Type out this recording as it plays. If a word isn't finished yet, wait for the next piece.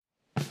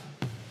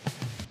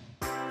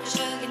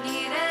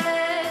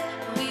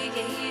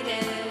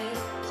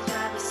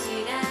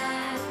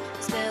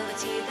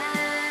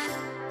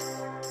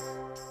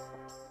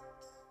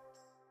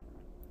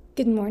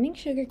Good morning,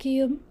 Sugar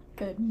Cube.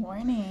 Good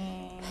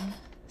morning.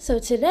 So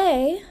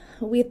today,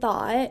 we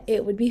thought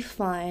it would be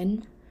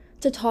fun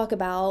to talk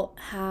about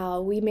how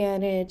we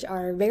manage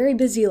our very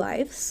busy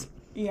lives.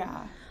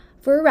 Yeah.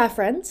 For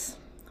reference,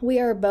 we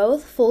are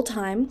both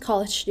full-time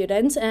college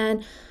students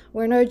and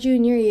we're in our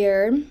junior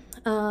year.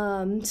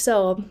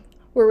 So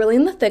we're really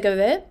in the thick of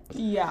it.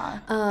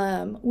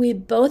 Yeah. We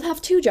both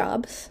have 2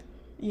 jobs.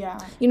 Yeah.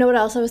 You know what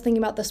else I was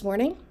thinking about this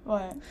morning?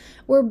 What?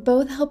 We're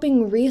both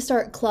helping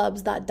restart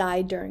clubs that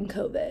died during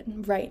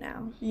COVID right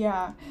now.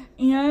 Yeah.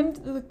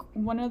 And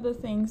one of the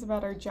things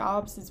about our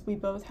jobs is we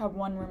both have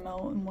one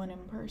remote and one in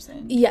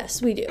person.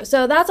 Yes, we do.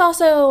 So that's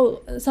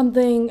also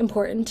something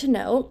important to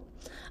note.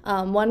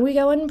 One we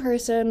go in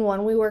person,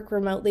 one we work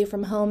remotely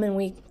from home, and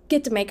we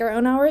get to make our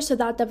own hours, so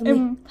that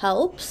definitely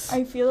helps.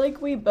 I feel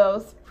like we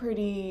both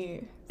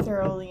pretty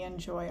thoroughly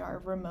enjoy our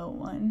remote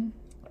one.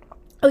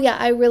 Oh yeah,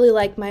 I really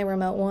like my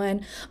remote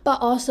one,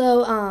 but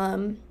also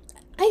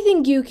I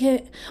think you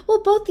can,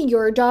 well, both of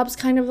your jobs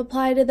kind of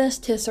apply to this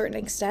to a certain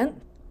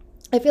extent.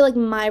 I feel like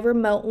my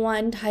remote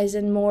one ties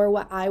in more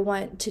what I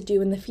want to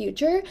do in the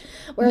future,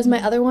 whereas my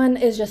other one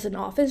is just an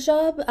office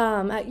job.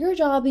 At your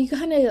job, you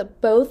kind of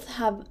both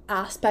have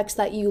aspects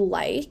that you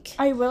like.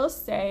 I will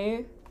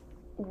say,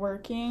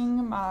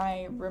 working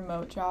my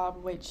remote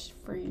job, which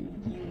for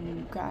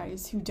you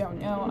guys who don't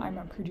know, I'm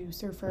a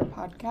producer for a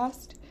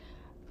podcast.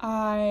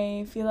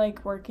 I feel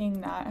like working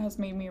that has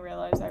made me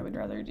realize I would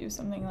rather do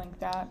something like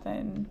that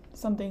than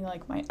something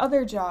like my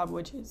other job,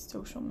 which is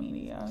social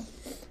media.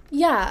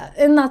 Yeah,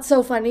 and that's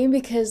so funny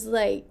because,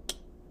 like,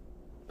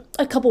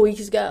 a couple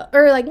weeks ago,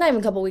 or, like, not even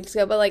a couple weeks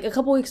ago, but, like, a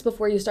couple weeks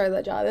before you started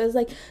that job, it was,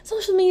 like,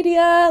 social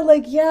media,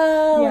 like,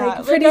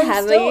 like, pretty I'm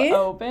heavy. Still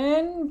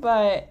open,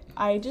 but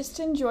I just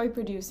enjoy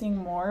producing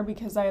more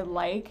because I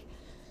like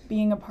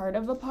being a part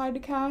of a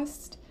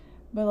podcast,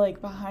 but,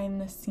 like, behind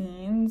the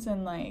scenes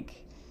and, like,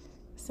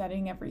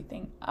 setting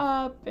everything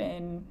up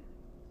and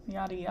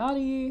yada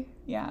yada.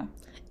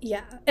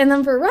 Yeah, and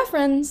then for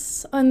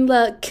reference, on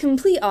the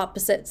complete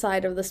opposite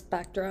side of the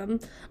spectrum,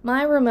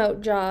 my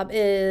remote job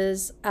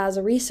is as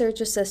a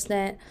research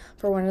assistant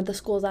for one of the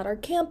schools at our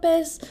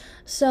campus.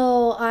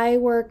 So I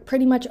work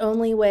pretty much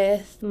only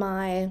with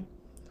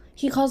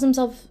he calls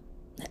himself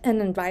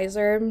an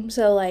advisor,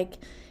 so like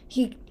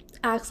he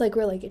acts like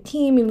we're like a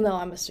team even though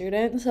I'm a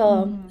student,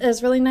 so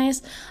it's really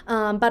nice.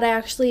 But I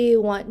actually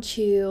want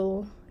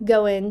to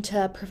go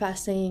into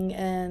professing,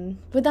 and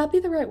would that be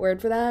the right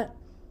word for that?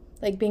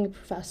 Like being a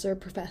professor,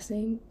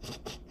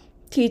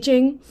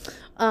 teaching,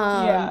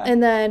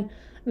 and then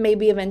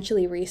maybe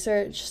eventually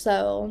research.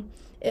 So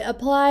it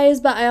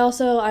applies, but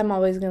I'm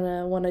always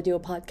gonna want to do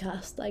a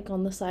podcast like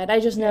on the side. I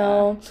just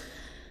know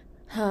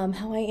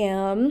how I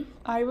am.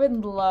 I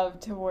would love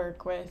to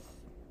work with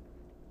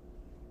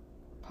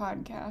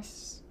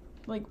podcasters,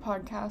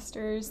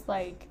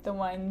 like the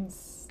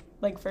ones,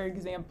 like for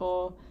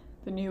example,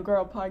 the New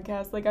Girl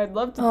podcast. Like, I'd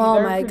love to be their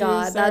producer. Oh my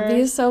god, that'd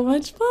be so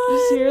much fun.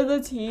 Just hear the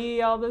tea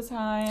all the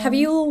time. Have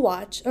you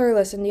watched or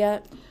listened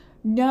yet?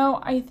 No,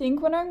 I think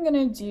what I'm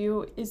gonna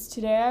do is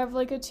today I have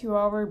like a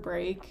 2-hour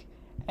break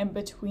in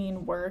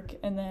between work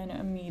and then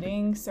a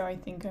meeting, so I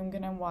think I'm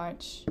gonna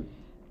watch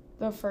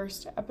the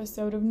first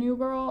episode of New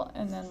Girl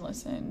and then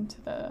listen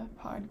to the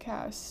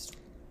podcast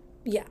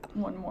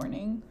one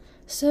morning.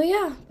 So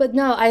yeah, but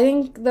no, I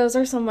think those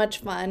are so much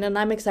fun, and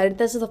I'm excited.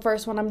 This is the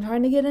first one I'm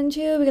trying to get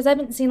into because I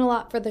haven't seen a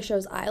lot for the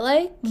shows I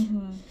like.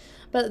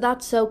 But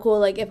that's so cool.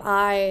 Like, if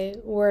I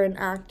were an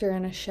actor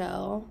in a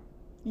show,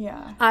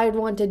 I'd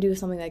want to do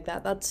something like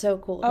that. That's so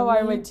cool. Oh,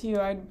 I would too.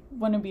 I'd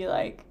want to be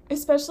like,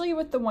 especially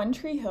with the One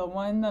Tree Hill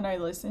one that I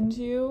listened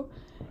to,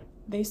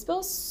 they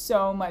spill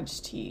so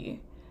much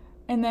tea.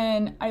 And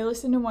then I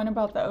listened to one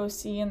about the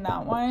OC, and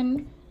that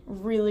one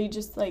really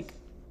just like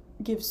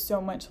gives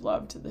so much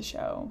love to the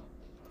show.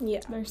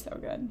 Yeah. They're so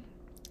good.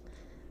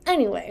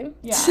 Anyway.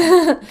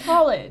 Yeah.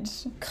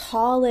 College.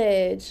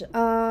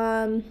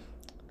 Where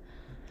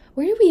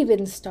do we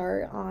even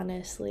start,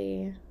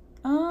 honestly?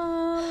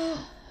 I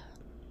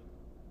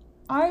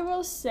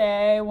will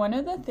say one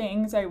of the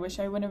things I wish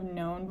I would have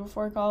known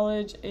before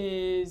college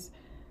is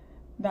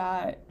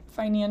that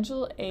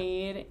financial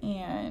aid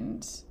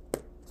and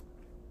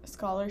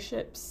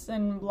scholarships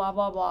and blah,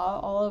 blah,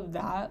 blah, all of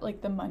that, like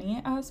the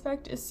money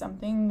aspect is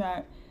something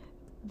that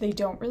they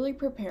don't really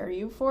prepare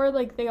you for.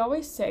 Like, they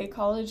always say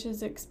college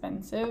is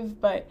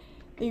expensive, but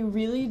they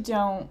really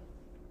don't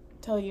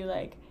tell you,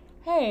 like,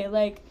 hey,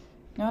 like,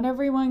 not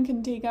everyone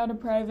can take out a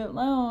private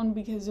loan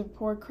because of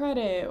poor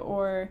credit,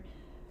 or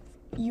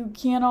you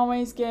can't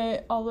always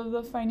get all of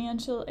the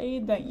financial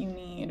aid that you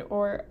need,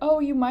 or,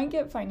 oh, you might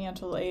get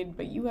financial aid,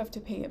 but you have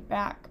to pay it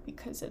back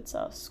because it's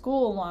a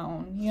school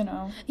loan, you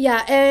know?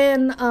 Yeah,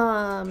 and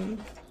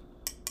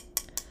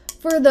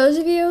for those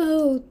of you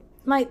who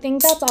might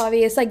think that's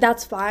obvious, like,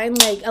 that's fine.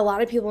 Like, a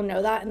lot of people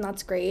know that, and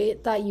that's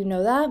great that you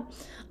know that.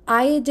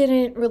 I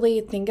didn't really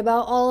think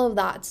about all of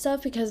that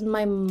stuff because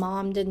my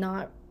mom did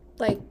not,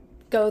 like,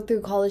 go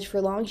through college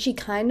for long. She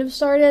kind of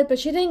started, but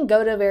she didn't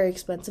go to a very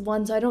expensive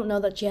one, so I don't know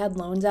that she had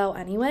loans out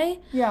anyway.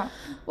 Yeah.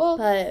 Well,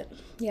 but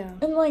yeah.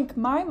 And like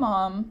my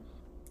mom,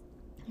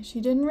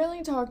 she didn't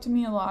really talk to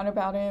me a lot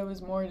about it. It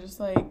was more just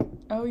like,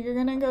 oh, you're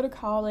gonna go to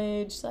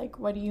college, like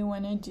what do you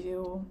want to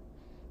do?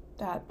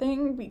 That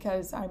thing,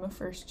 because I'm a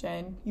first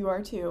gen, you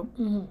are too.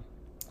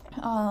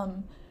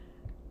 Mm-hmm.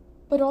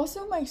 But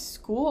also my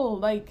school,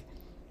 like,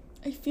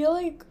 I feel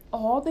like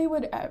all they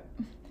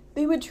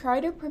would try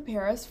to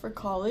prepare us for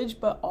college,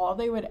 but all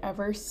they would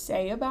ever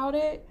say about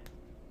it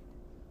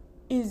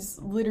is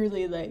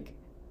literally like,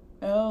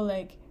 oh,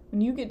 like,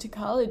 when you get to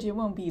college, it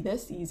won't be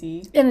this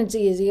easy. And it's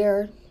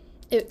easier.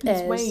 It's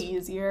way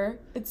easier.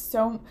 It's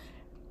so,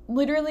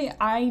 literally,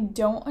 I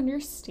don't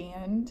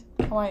understand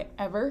how I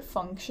ever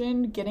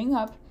functioned getting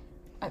up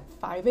at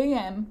 5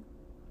 a.m.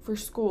 for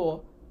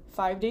school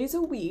 5 days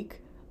a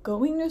week,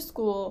 going to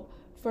school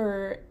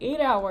for 8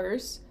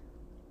 hours,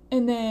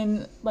 and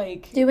then,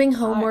 like... doing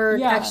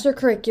homework,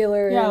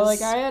 extracurriculars. Yeah,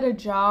 like, I had a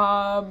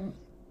job.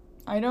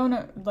 I don't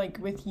know, like,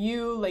 with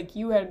you, like,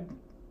 you had...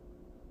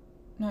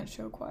 not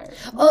show choir.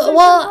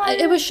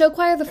 It was show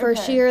choir the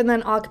first year, and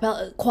then a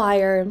cappella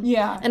choir.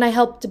 Yeah. And I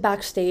helped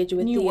backstage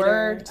with theater.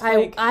 Worked,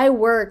 I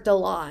worked a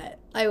lot.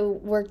 I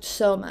worked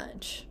so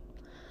much.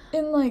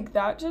 And, like,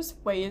 that just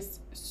weighs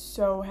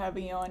so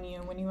heavy on you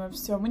when you have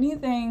so many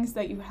things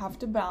that you have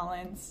to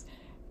balance.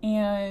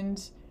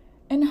 And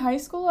in high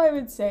school, I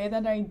would say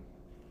that I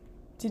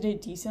did it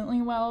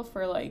decently well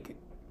for, like,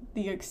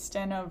 the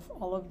extent of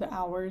all of the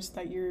hours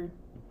that you're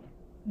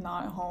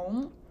not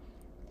home.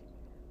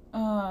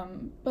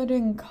 But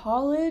in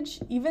college,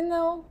 even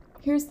though,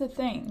 here's the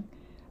thing,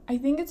 I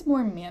think it's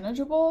more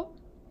manageable.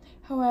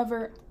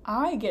 However,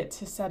 I get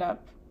to set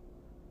up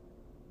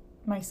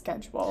my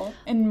schedule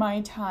and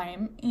my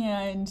time,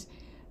 and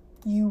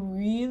you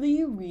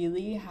really,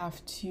 really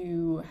have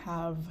to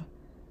have,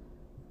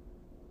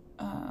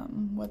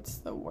 what's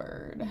the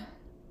word?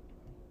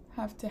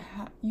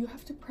 You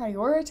have to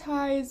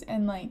prioritize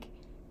and, like,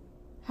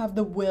 have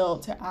the will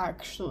to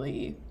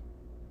actually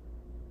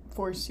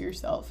force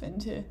yourself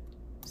into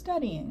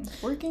studying,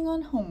 working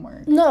on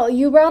homework. No,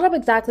 you brought up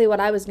exactly what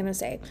I was going to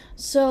say.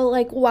 So,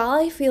 like, while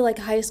I feel like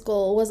high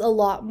school was a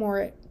lot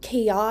more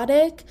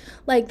chaotic,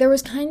 like, there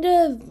was kind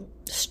of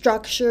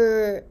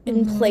structure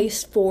in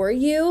place for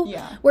you,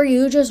 where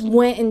you just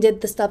went and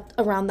did the stuff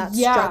around that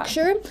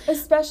structure.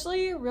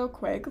 Especially, real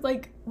quick,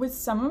 like, with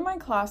some of my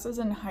classes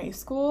in high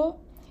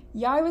school,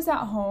 I was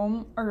at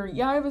home, or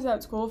I was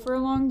at school for a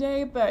long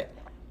day, but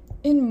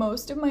in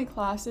most of my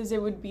classes,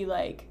 it would be,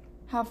 like,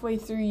 halfway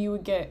through, you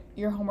would get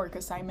your homework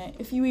assignment,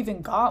 if you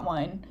even got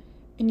one,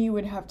 and you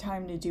would have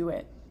time to do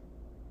it.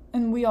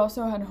 And we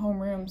also had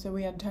homeroom, so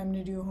we had time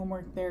to do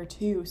homework there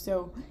too.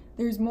 So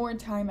there's more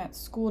time at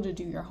school to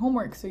do your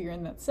homework, so you're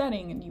in that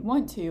setting and you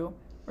want to.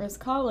 Whereas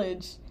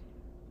college,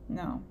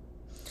 no.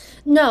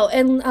 No,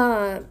 and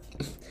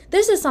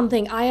this is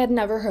something I had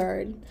never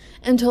heard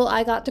until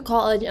I got to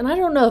college. And I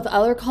don't know if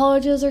other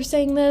colleges are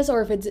saying this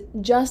or if it's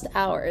just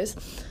ours.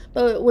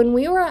 But when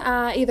we were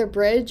at either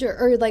Bridge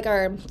or like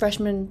our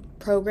freshman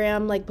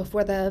program, like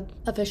before the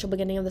official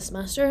beginning of the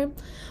semester,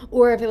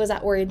 or if it was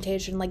at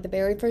orientation, like the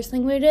very first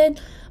thing we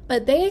did,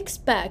 but they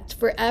expect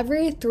for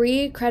every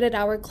 3 credit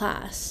hour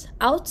class,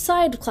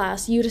 outside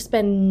class, you to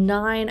spend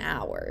 9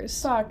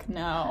 hours. Fuck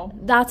no.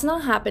 That's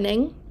not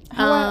happening.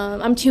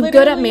 I'm too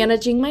good at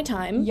managing my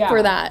time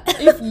for that.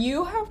 If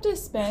you have to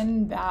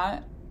spend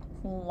that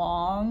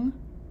long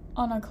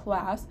on a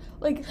class,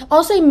 like...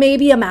 I'll say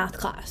maybe a math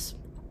class.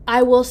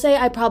 I will say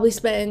I probably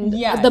spend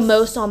the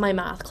most on my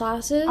math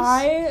classes.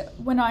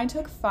 When I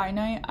took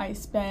finite, I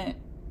spent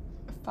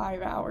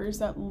 5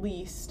 hours at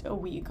least a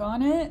week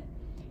on it.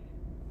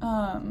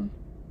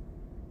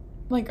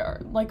 Like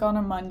on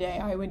a Monday,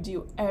 I would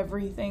do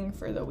everything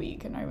for the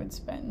week, and I would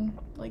spend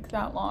like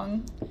that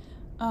long.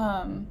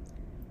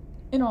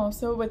 And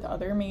also with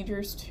other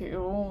majors too,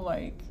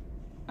 like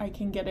I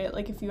can get it.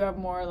 Like if you have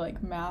more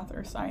like math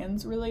or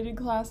science related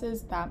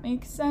classes, that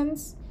makes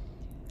sense.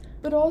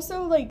 But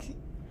also like,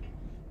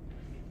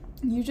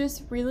 you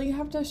just really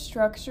have to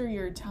structure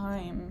your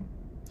time.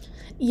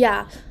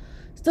 Yeah.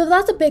 So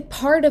that's a big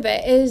part of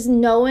it, is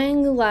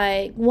knowing,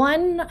 like,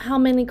 1, how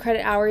many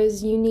credit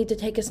hours you need to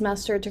take a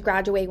semester to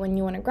graduate when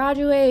you want to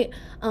graduate.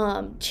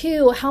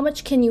 2, how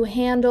much can you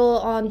handle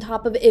on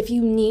top of it if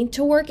you need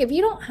to work. If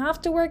you don't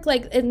have to work,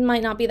 like, it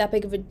might not be that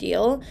big of a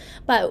deal,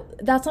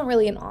 but that's not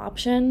really an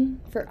option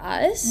for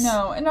us.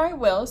 No, and I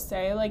will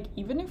say, like,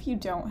 even if you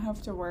don't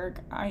have to work,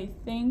 I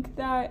think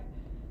that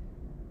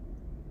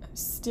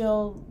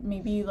still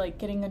maybe like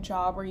getting a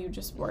job where you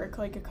just work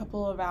like a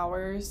couple of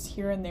hours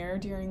here and there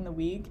during the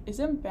week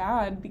isn't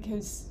bad,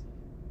 because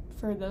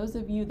for those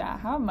of you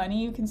that have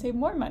money, you can save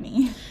more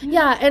money.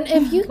 Yeah, and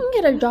if you can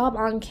get a job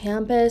on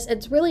campus,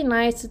 it's really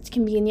nice, it's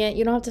convenient,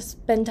 you don't have to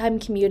spend time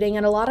commuting,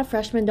 and a lot of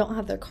freshmen don't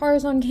have their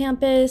cars on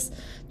campus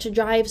to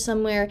drive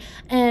somewhere.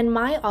 And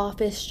my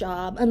office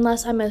job,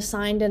 unless I'm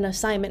assigned an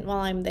assignment while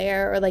I'm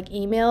there or like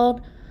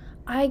emailed,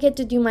 I get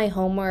to do my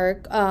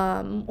homework,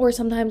 or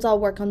sometimes I'll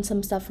work on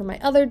some stuff for my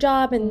other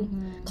job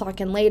and clock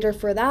in later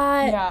for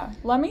that. Yeah.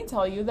 Let me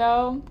tell you,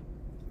 though,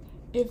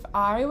 if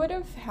I would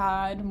have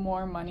had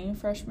more money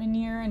freshman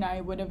year and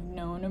I would have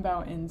known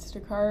about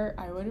Instacart,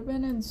 I would have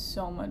been in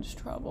so much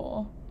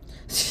trouble.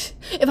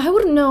 If I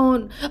would have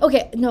known,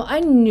 okay, no, I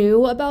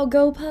knew about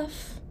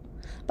GoPuff,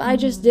 but I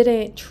just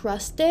didn't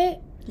trust it.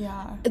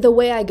 Yeah. The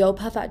way I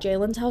GoPuff at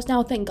Jalen's house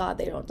now, thank God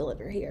they don't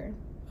deliver here.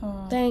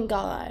 Thank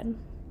God.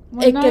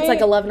 It gets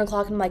like 11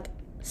 o'clock and I'm like,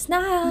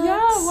 snacks.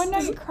 Yeah, one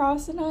night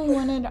Cross and I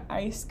wanted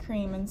ice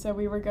cream and so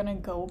we were gonna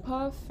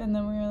GoPuff and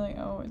then we were like,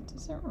 oh, it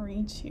doesn't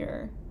reach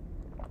here.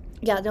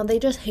 Yeah, no, they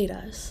just hate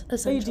us,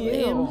 essentially.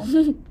 They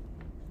do.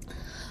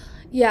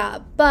 Yeah,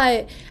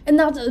 but, and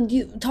that's,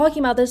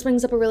 talking about this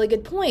brings up a really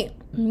good point.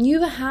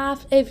 You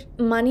have, if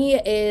money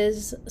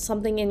is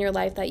something in your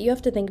life that you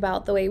have to think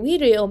about the way we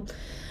do,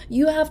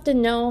 you have to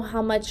know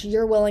how much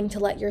you're willing to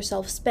let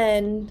yourself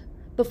spend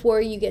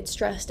before you get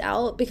stressed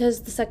out,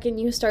 because the second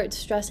you start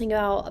stressing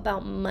out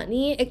about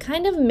money, it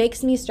kind of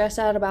makes me stress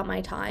out about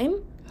my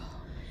time.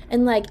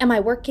 And like, am I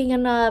working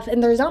enough?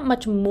 And there's not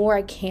much more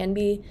I can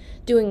be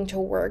doing to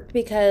work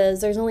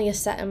because there's only a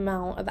set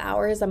amount of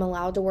hours I'm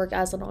allowed to work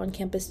as an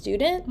on-campus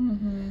student.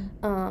 And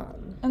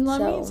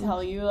let me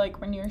tell you, like,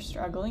 when you're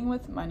struggling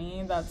with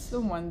money, that's the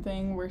one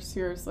thing where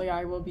seriously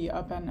I will be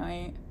up at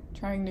night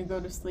trying to go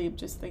to sleep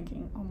just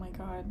thinking, oh my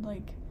God,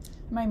 like,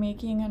 am I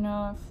making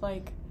enough?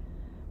 Like,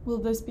 will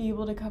this be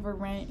able to cover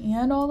rent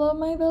and all of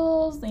my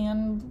bills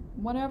and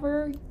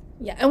whatever?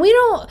 Yeah, and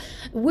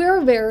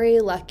we're very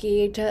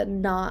lucky to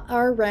not,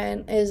 our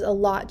rent is a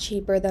lot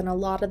cheaper than a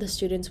lot of the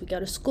students we go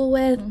to school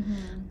with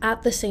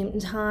at the same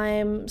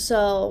time.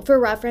 So for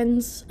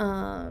reference,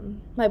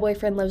 my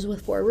boyfriend lives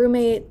with 4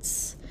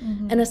 roommates,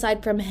 and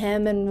aside from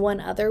him and one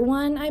other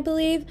one, I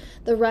believe,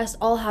 the rest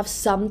all have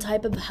some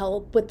type of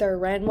help with their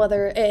rent,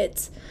 whether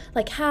it's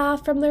like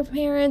half from their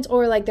parents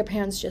or like their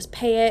parents just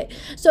pay it.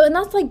 So, and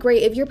that's like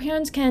great. If your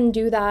parents can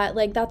do that,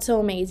 like that's so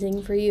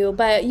amazing for you,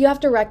 but you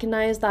have to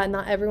recognize that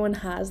not everyone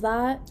has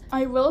that.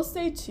 I will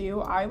say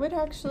too, I would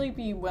actually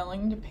be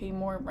willing to pay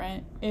more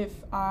rent if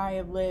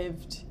I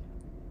lived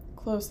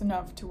close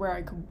enough to where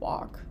I could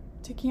walk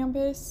to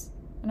campus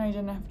and I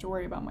didn't have to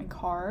worry about my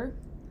car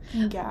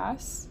and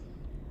gas.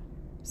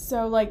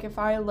 So like if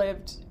I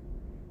lived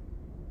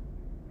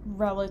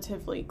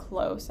relatively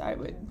close, I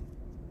would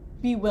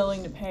be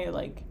willing to pay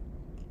like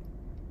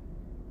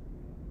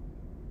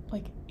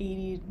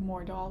 $80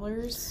 more.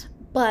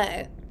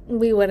 But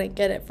we wouldn't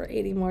get it for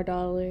 $80 more.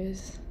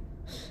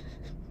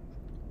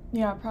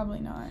 Yeah, probably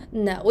not.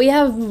 No, we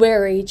have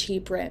very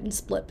cheap rent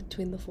split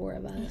between the 4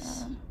 of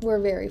us. Yeah. We're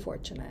very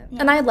fortunate. Yeah.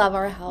 And I love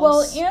our house.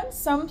 Well, and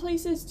some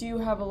places do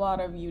have a lot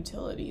of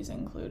utilities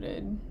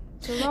included.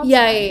 So that's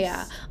yeah, nice.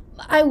 Yeah.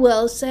 I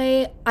will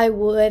say I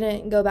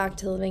wouldn't go back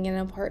to living in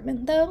an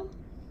apartment though.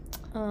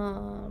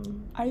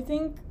 I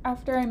think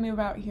after I move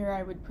out here,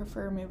 I would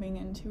prefer moving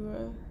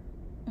into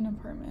an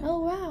apartment. Oh,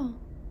 wow.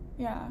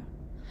 Yeah.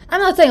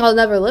 I'm not saying I'll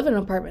never live in an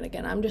apartment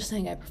again. I'm just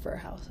saying I prefer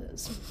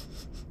houses.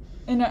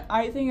 And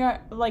I think,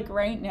 like,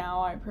 right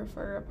now I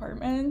prefer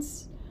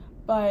apartments.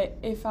 But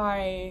if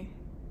I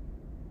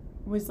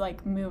was,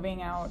 like,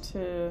 moving out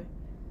to,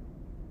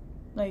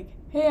 like,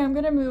 hey, I'm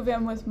going to move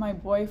in with my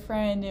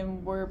boyfriend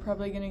and we're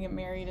probably going to get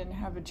married and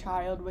have a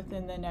child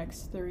within the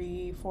next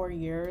 3-4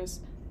 years,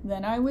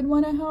 then I would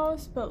want a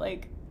house. But,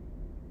 like,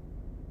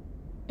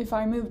 if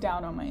I moved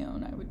out on my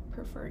own, I would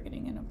prefer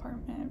getting an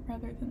apartment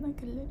rather than,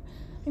 like, a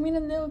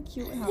little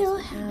cute house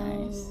would be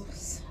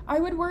nice. I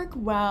would work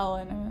well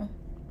in a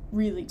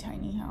really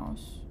tiny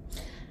house.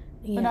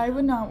 Yeah. But I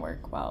would not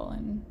work well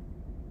in...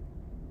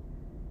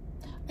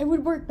 I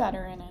would work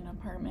better in an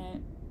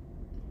apartment.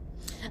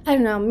 I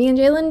don't know. Me and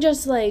Jalen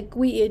just, like,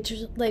 we each,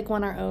 like,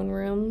 want our own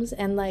rooms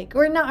and, like,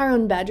 or not our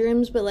own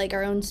bedrooms, but, like,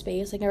 our own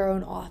space, like, our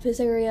own office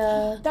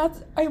area.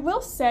 I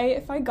will say,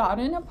 if I got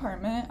an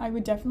apartment, I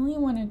would definitely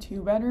want a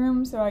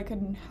 2-bedroom so I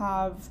could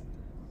have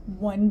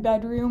 1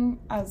 bedroom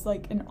as,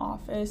 like, an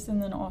office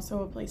and then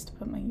also a place to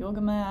put my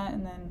yoga mat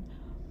and then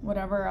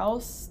whatever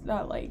else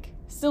that, like,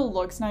 still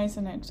looks nice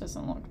and it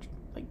doesn't look,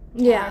 like,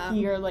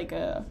 tacky or, like,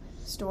 a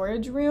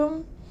storage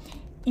room.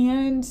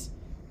 And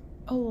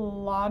a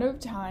lot of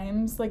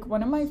times, like,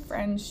 one of my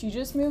friends, she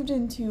just moved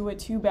into a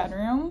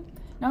 2-bedroom,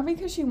 not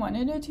because she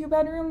wanted a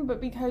 2-bedroom, but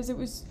because it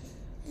was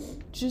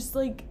just,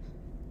 like,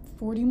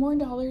 $40 more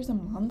a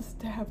month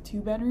to have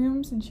 2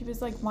 bedrooms, and she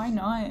was like, why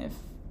not if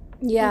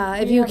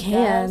you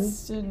can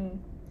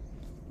and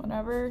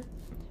whatever.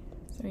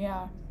 So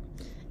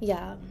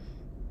yeah,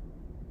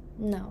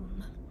 no,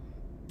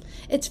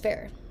 it's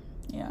fair.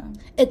 Yeah.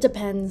 It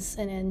depends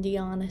in Indy,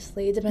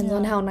 honestly. It depends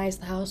on how nice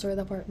the house or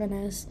the apartment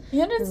is.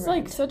 And it's,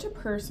 like, such a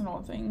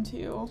personal thing,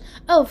 too.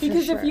 Oh, for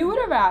because sure. If you would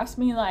have asked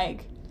me,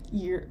 like,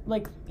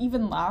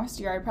 even last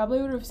year, I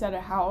probably would have said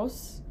a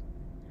house.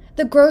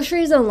 The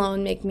groceries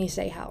alone make me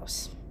say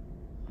house.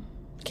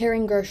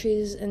 Carrying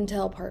groceries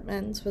into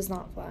apartments was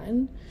not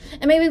fun.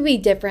 And maybe it'd be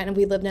different if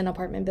we lived in an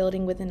apartment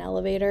building with an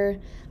elevator.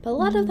 But a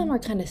lot of them are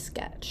kind of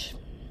sketch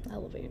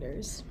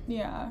elevators.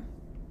 Yeah.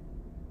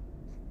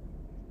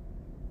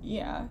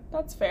 Yeah,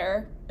 that's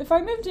fair. If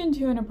I moved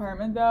into an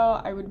apartment,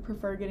 though, I would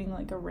prefer getting,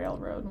 like, a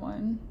railroad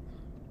one.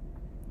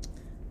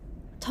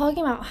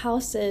 Talking about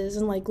houses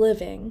and like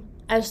living,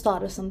 I just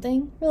thought of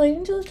something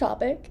relating to the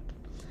topic.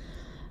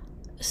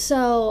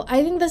 So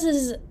I think this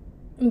is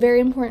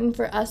very important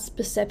for us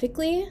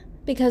specifically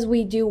because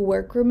we do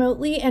work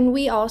remotely, and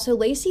we also,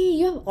 Lacey,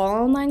 you have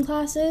all online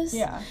classes.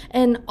 Yeah.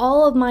 And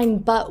all of mine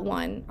but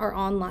one are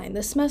online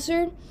this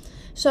semester.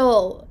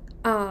 So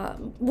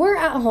we're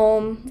at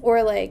home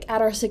or like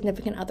at our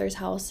significant other's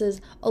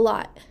houses a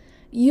lot.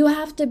 You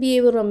have to be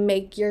able to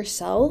make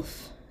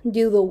yourself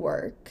do the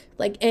work,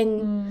 like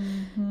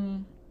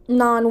in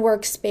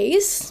non-work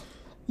space.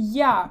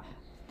 Yeah.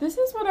 This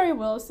is what I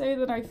will say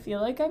that I feel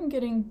like I'm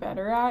getting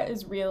better at,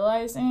 is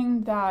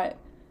realizing that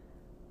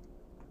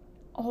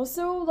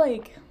also,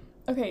 like,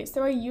 okay,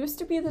 so I used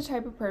to be the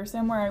type of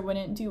person where I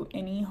wouldn't do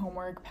any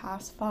homework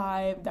past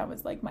 5. That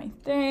was like my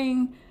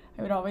thing.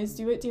 I would always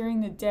do it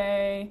during the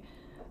day.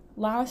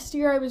 Last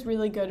year I was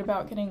really good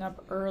about getting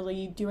up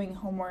early, doing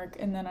homework,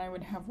 and then I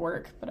would have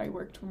work, but I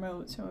worked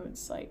remote, so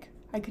it's like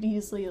I could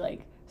easily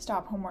like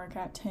stop homework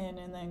at 10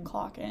 and then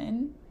clock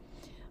in.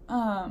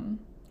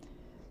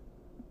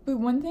 But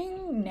one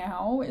thing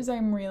now is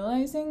I'm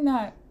realizing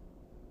that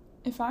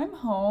if I'm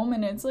home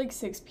and it's like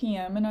 6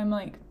 p.m. and I'm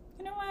like,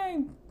 you know what, I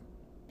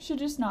should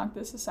just knock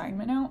this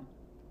assignment out,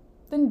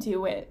 then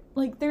do it.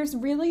 Like, there's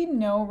really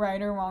no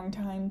right or wrong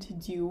time to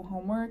do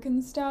homework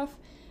and stuff.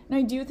 And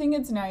I do think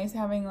it's nice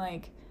having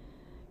like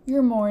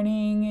your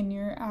morning and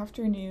your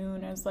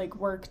afternoon as like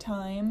work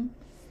time,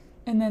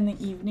 and then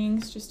the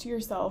evenings just to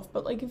yourself.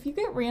 But like, if you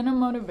get random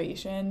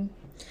motivation,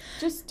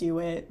 just do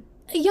it.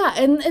 Yeah,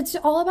 and it's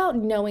all about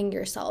knowing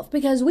yourself,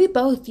 because we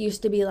both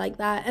used to be like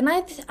that, and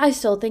I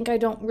still think I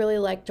don't really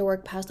like to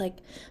work past like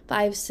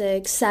 5,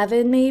 6,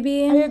 7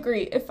 maybe. I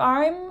agree. If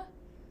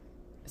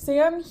say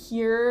I'm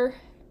here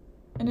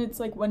and it's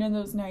like one of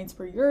those nights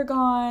where you're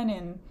gone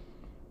and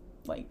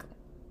like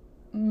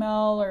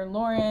Mel or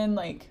Lauren,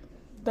 like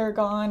they're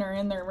gone or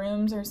in their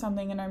rooms or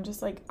something, and I'm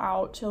just like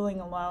out chilling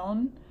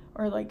alone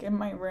or like in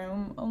my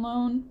room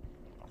alone,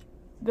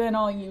 then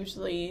I'll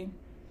usually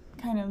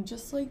kind of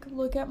just like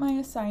look at my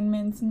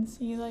assignments and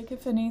see like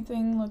if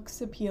anything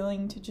looks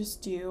appealing to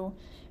just do,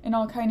 and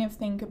I'll kind of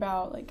think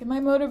about like, am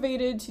I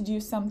motivated to do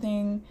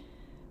something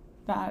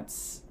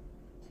that's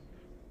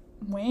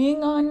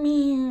weighing on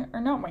me,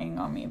 or not weighing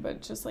on me,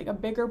 but just like a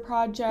bigger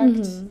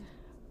project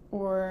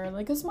or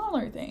like a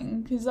smaller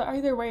thing, because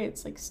either way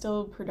it's like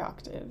still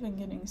productive and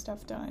getting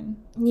stuff done.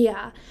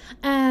 Yeah,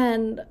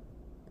 and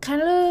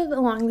kind of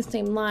along the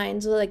same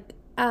lines, like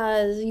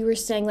as you were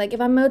saying, like if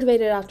I'm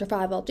motivated after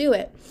 5, I'll do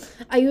it.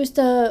 I used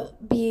to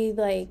be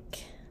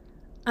like,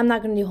 I'm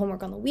not going to do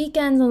homework on the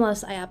weekends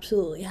unless I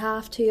absolutely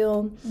have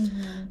to.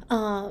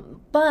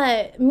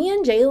 But me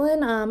and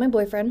Jalen, my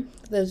boyfriend,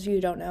 for those of you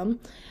who don't know,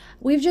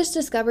 we've just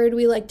discovered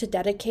we like to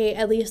dedicate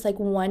at least like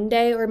one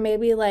day or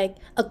maybe like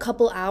a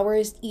couple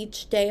hours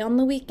each day on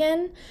the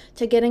weekend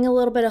to getting a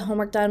little bit of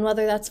homework done,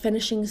 whether that's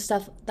finishing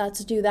stuff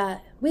that's due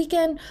that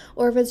weekend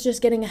or if it's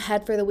just getting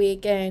ahead for the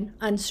week and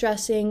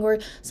unstressing. Or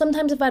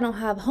sometimes if I don't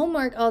have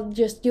homework, I'll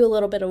just do a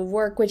little bit of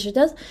work, which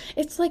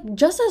it's like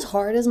just as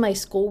hard as my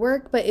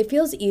schoolwork, but it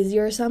feels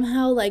easier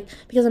somehow, like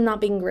because I'm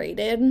not being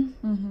graded.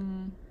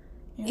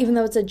 Yeah. Even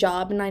though it's a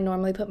job and I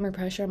normally put more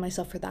pressure on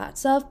myself for that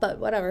stuff, but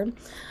whatever.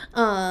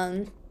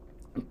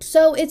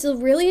 So it's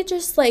really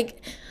just like,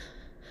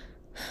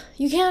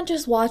 you can't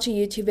just watch a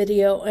YouTube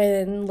video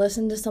and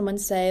listen to someone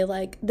say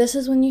like, this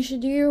is when you should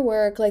do your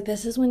work, like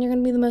this is when you're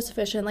going to be the most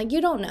efficient. Like,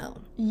 you don't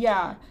know.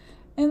 Yeah.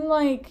 And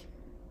like,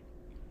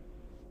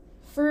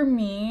 for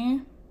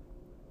me,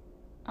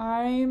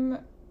 I'm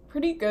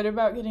pretty good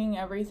about getting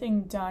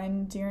everything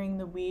done during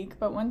the week,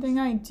 but one thing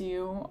I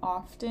do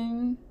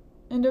often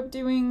end up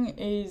doing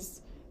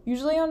is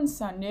usually on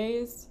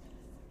Sundays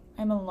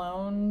I'm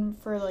alone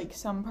for like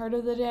some part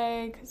of the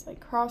day because like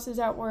Cross is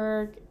at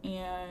work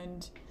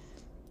and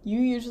you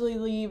usually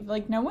leave.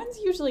 Like, no one's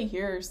usually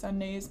here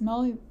Sundays.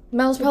 Mel's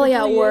probably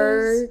at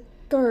work,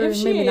 or if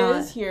she maybe not.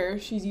 is here,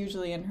 she's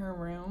usually in her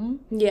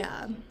room.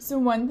 Yeah. So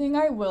one thing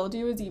I will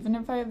do is, even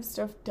if I have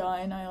stuff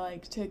done, I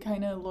like to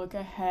kind of look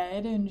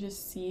ahead and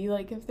just see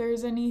like if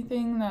there's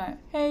anything that,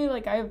 hey,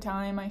 like I have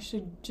time, I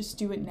should just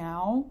do it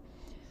now.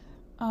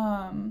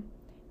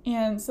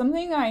 And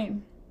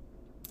something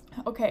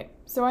okay,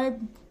 so I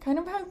kind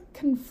of have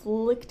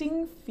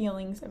conflicting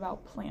feelings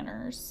about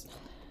planners.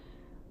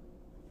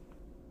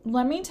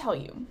 Let me tell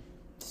you.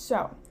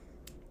 So,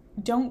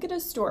 don't get a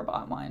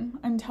store-bought one.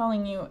 I'm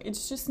telling you,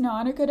 it's just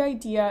not a good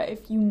idea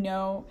if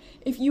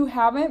you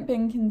haven't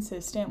been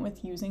consistent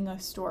with using a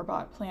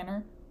store-bought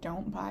planner,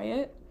 don't buy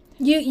it.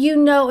 You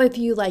know if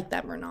you like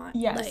them or not.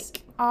 Yes.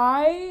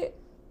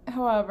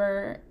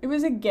 However, it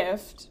was a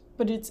gift,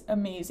 but it's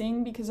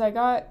amazing because I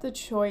got the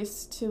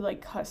choice to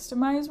like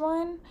customize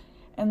one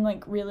and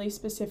like really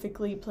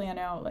specifically plan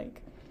out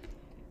like,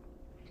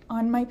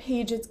 on my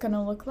page it's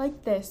gonna look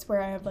like this,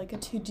 where I have like a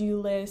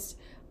to-do list,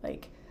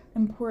 like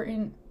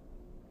important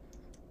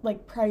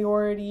like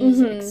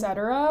priorities,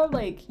 etc.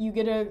 Like you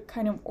get to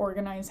kind of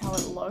organize how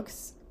it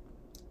looks.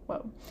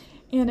 Whoa.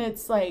 And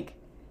it's like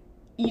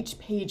each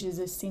page is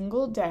a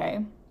single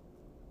day.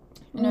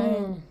 And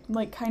I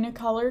like kind of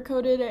color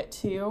coded it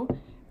too.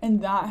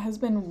 And that has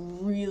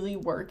been really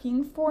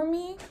working for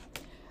me.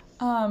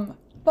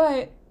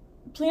 But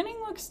planning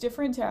looks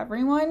different to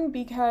everyone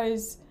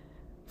because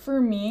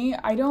for me,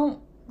 I don't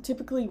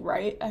typically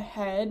write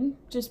ahead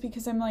just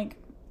because I'm like,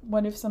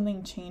 what if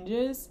something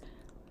changes?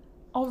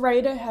 I'll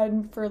write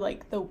ahead for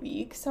like the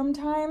week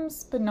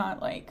sometimes, but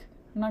not like,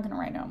 I'm not going to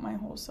write out my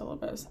whole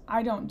syllabus.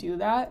 I don't do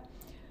that.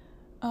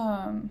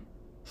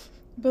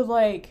 But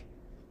like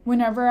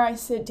whenever I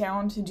sit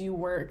down to do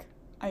work,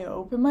 I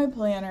open my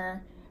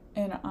planner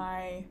and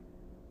I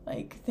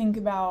like think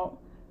about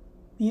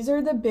these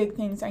are the big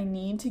things I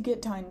need to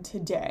get done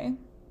today.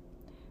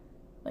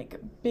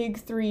 Like big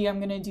 3, I'm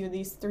going to do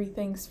these 3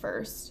 things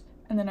first.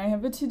 And then I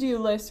have a to-do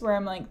list where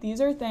I'm like, these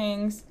are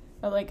things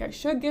that like I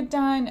should get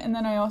done. And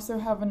then I also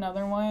have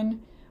another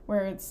one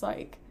where it's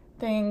like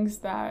things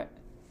that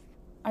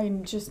I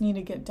just need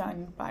to get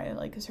done by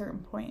like a certain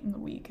point in the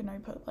week. And I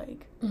put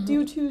like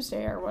due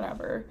Tuesday or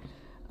whatever.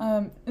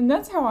 And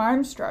that's how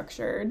I'm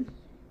structured.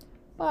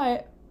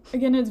 But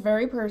again, it's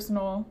very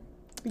personal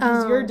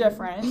because you're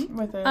different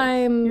with it.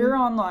 You're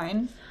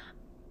online.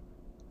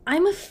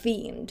 I'm a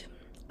fiend.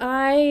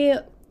 I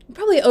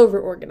probably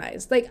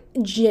over-organized. Like,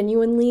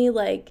 genuinely,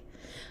 like,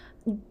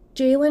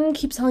 Jalen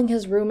keeps telling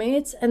his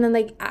roommates and then,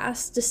 like,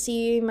 asks to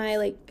see my,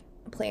 like,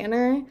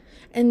 planner.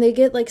 And they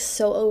get, like,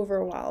 so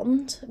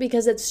overwhelmed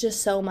because it's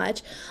just so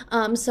much.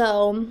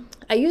 So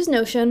I use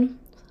Notion.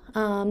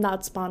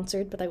 Not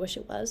sponsored, but I wish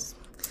it was.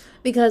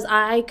 Because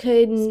I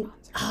could...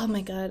 Oh,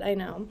 my God, I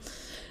know.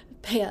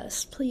 Pay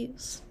us,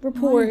 please.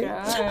 Report.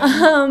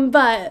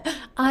 But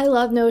I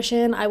love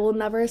Notion. I will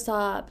never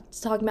stop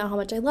talking about how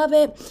much I love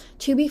it.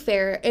 To be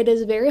fair, it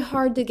is very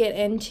hard to get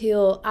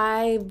into.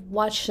 I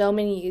watched so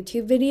many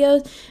YouTube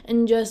videos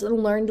and just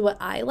learned what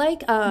I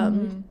like.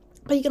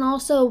 But you can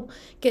also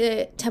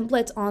get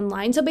templates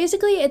online. So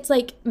basically, it's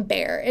like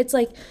Bear. It's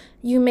like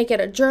you make it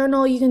a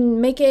journal. You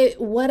can make it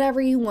whatever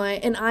you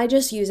want. And I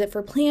just use it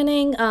for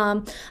planning.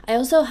 I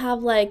also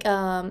have like,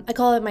 I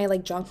call it my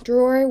like junk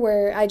drawer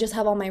where I just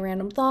have all my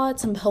random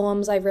thoughts and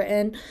poems I've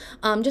written.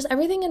 Just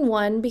everything in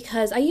one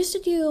because I used to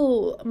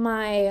do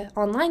my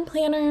online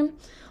planner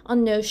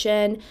on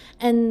Notion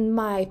and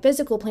my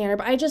physical planner,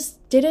 but I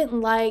just didn't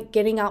like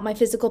getting out my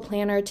physical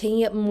planner,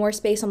 taking up more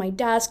space on my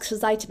desk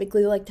because I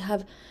typically like to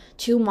have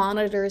 2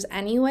 monitors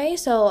anyway.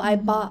 So I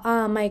bought,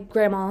 my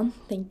grandma,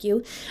 thank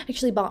you,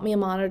 actually bought me a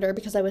monitor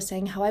because I was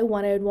saying how I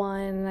wanted one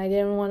and I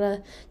didn't want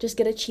to just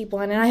get a cheap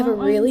one. And I have a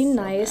really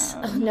nice,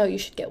 no, you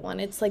should get one.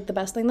 It's like the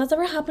best thing that's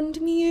ever happened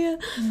to me.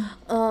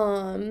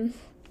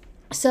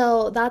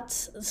 So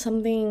that's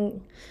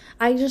something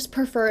I just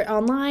prefer it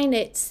online.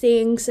 It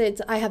syncs.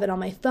 I have it on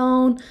my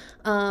phone.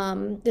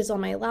 It's on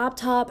my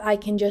laptop. I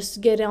can just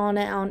get on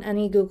it on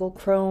any Google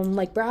Chrome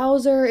like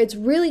browser. It's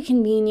really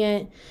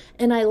convenient,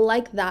 and I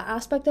like that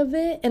aspect of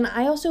it. And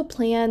I also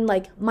plan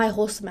like my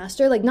whole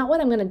semester, like not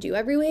what I'm gonna do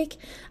every week.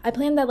 I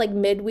plan that like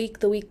midweek,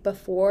 the week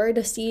before,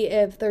 to see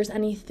if there's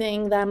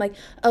anything that I'm like,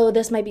 oh,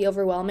 this might be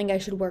overwhelming. I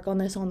should work on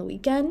this on the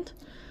weekend.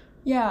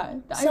 Yeah,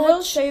 I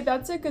will say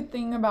that's a good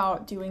thing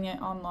about doing it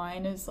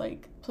online is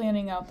like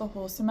planning out the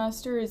whole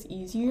semester is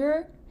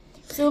easier.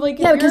 So like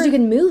yeah, because you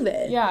can move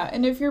it. Yeah,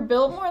 and if you're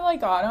built more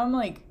like Autumn,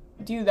 like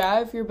do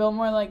that. If you're built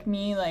more like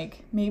me,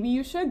 like maybe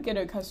you should get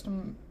a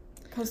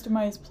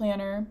customized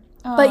planner.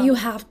 But you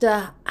have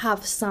to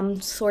have some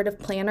sort of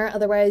planner,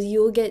 otherwise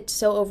you will get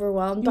so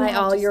overwhelmed by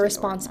all your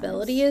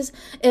responsibilities,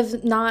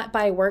 if not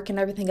by work and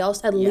everything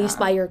else, at least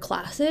by your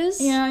classes.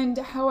 And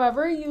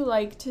however you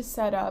like to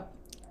set up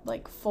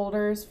like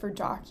folders for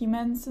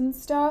documents and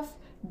stuff,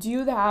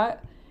 do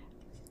that.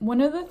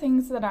 One of the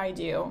things that I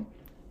do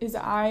is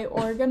I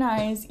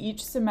organize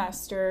each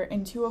semester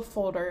into a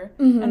folder,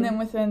 and then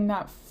within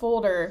that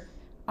folder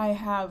I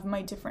have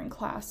my different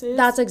classes.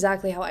 That's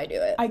exactly how I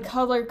do it. I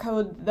color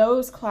code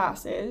those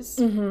classes,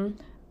 and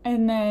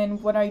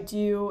then what I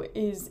do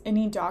is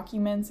any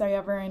documents I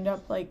ever end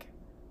up like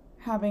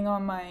having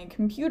on my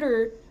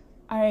computer,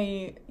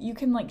 you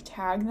can like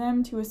tag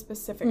them to a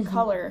specific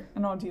color,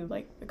 and I'll do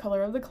like the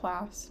color of the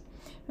class.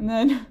 And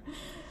then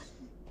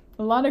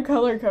a lot of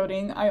color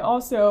coding. I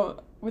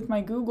also, with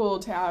my Google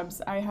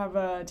tabs, I have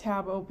a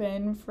tab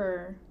open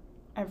for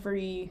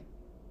every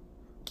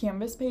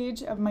Canvas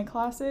page of my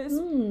classes,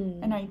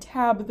 and I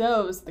tab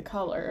those the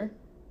color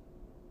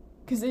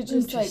because it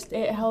just like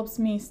it helps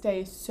me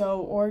stay so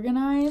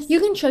organized.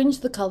 You can change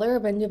the color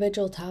of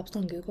individual tabs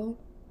on Google.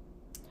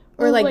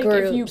 Or like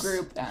groups. If you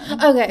group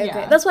them.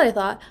 Okay. That's what I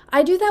thought.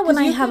 I do that when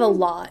I have a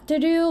lot to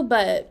do,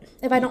 but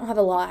if I don't have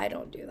a lot, I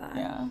don't do that.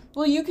 Yeah.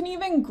 Well, you can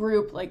even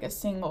group like a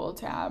single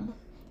tab.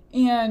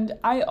 And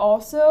I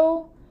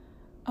also,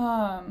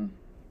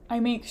 I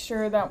make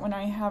sure that when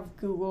I have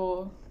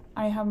Google,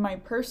 I have my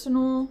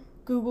personal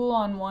Google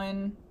on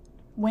one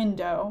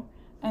window,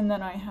 and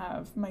then I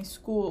have my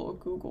school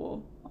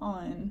Google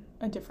on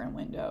a different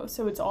window.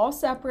 So it's all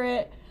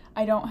separate.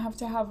 I don't have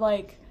to have,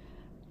 like,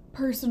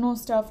 personal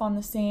stuff on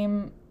the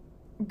same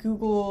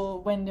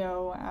Google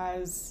window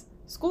as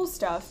school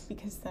stuff,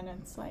 because then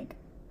it's like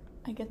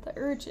I get the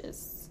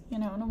urges, to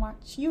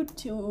watch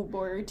YouTube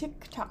or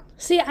TikTok.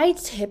 See, I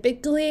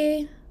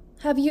typically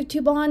have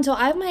YouTube on.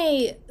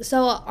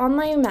 So on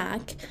my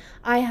Mac,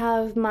 I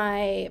have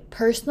my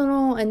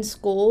personal and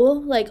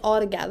school, like, all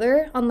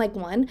together on, like,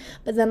 one.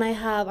 But then I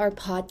have our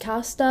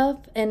podcast stuff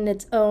in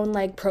its own,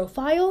 like,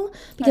 profile.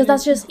 Because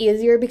that's just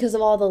easier because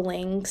of all the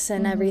links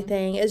and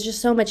everything. It's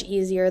just so much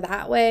easier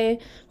that way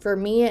for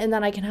me. And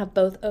then I can have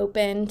both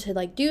open to,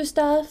 like, do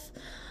stuff.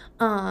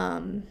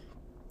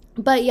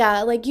 But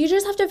yeah, like, you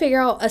just have to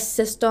figure out a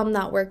system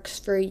that works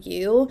for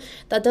you,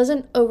 that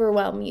doesn't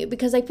overwhelm you,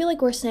 because I feel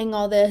like we're saying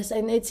all this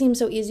and it seems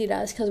so easy to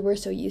us because we're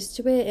so used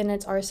to it and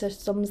it's our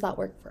systems that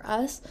work for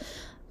us.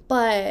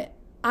 But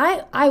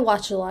I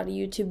watched a lot of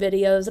YouTube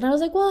videos and I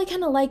was like, well, I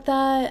kind of like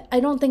that. I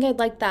don't think I'd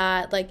like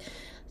that. Like,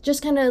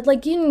 just kind of,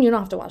 like, you don't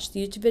have to watch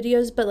the YouTube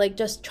videos, but, like,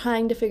 just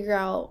trying to figure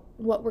out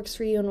what works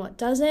for you and what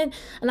doesn't.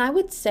 And I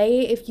would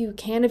say, if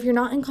you're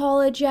not in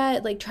college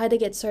yet, like, try to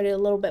get started a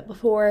little bit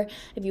before.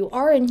 If you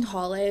are in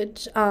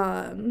college,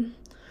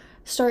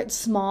 start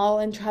small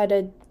and try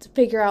to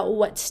figure out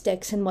what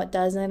sticks and what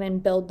doesn't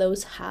and build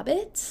those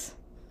habits.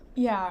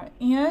 Yeah,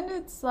 and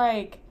it's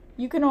like,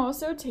 you can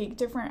also take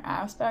different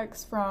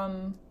aspects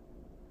from,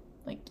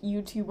 like,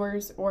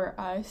 YouTubers or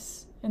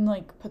us and,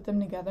 like, put them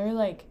together.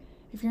 Like,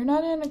 if you're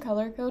not into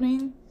color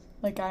coding,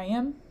 like I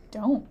am,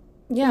 don't.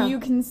 Yeah. You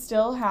can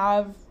still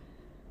have,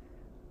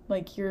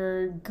 like,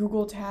 your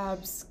Google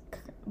tabs,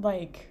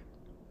 like,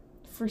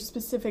 for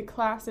specific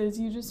classes.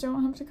 You just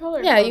don't have to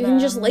color Yeah, code you can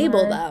just them,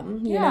 label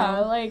them, you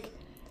know? Like,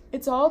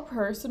 it's all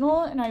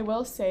personal, and I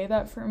will say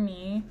that for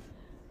me,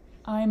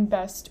 I'm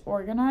best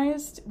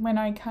organized when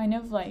I kind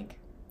of, like,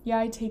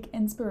 I take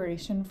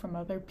inspiration from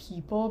other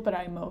people, but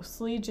I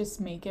mostly just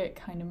make it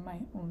kind of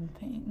my own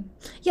thing.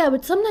 Yeah,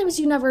 but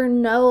sometimes you never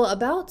know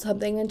about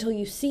something until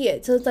you see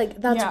it. So it's like,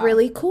 that's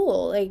really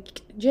cool,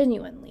 like,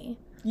 genuinely.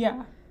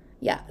 Yeah.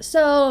 Yeah,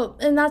 so,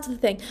 and that's the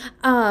thing.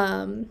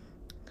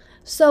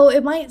 So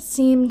it might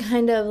seem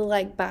kind of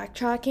like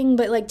backtracking,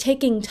 but, like,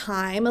 taking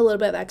time, a little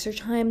bit of extra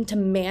time to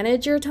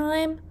manage your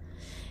time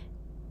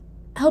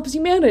helps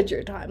you manage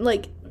your time.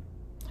 Like,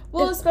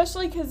 well,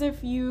 especially because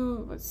if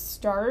you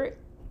start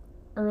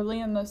early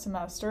in the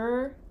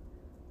semester,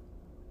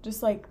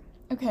 just like,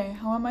 okay,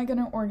 how am I going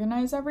to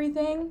organize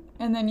everything?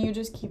 And then you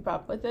just keep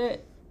up with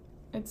it.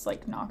 It's,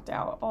 like, knocked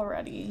out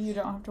already. You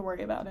don't have to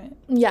worry about it.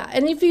 Yeah,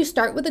 and if you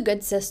start with a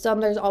good system,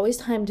 there's always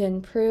time to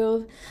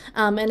improve.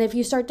 And if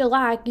you start to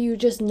lack, you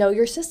just know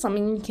your system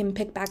and you can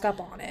pick back up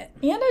on it.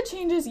 And it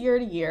changes year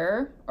to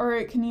year, or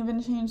it can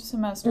even change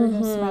semester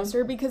to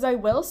semester, because I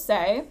will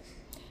say,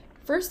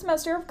 first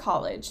semester of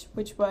college,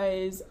 which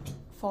was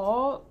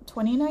fall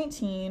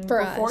 2019,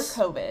 before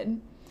COVID,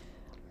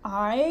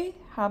 I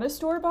had a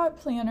store-bought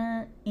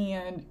planner,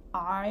 and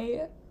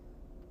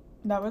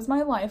that was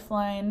my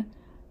lifeline.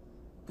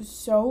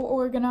 So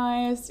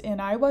organized,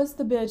 and I was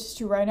the bitch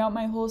to write out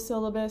my whole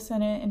syllabus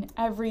in it and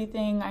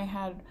everything. I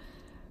had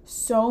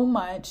so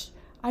much.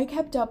 I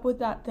kept up with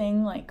that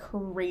thing like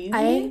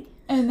crazy.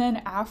 And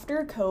then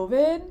after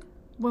COVID,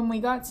 when we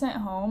got sent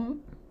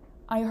home,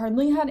 I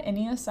hardly had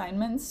any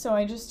assignments, so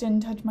I just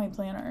didn't touch my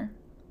planner.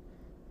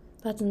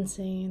 That's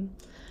insane.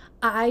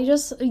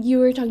 You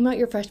were talking about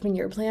your freshman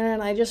year planner,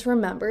 and I just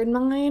remembered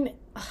mine.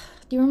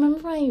 Do you remember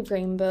my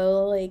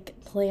rainbow, like,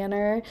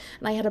 planner?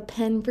 And I had a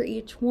pen for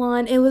each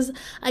one.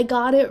 I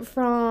got it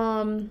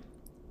from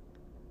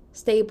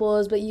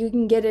Staples, but you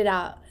can get it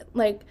at,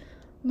 like...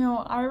 No,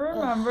 I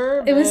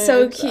remember. It was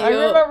so cute. I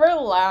remember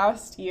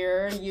last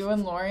year, you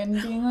and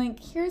Lauren being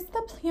like, here's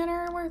the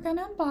planner we're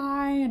gonna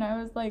buy. And I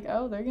was like,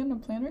 oh, they're getting a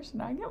planner? Should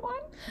I get one?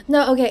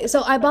 No, okay,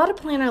 so I bought a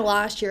planner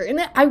last year,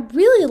 and I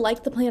really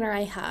liked the planner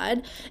I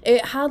had.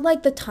 It had,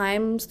 like, the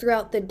times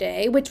throughout the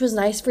day, which was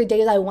nice for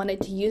days I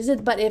wanted to use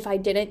it, but if I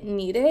didn't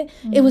need it,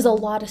 it was a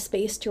lot of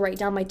space to write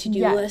down my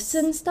to-do lists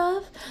and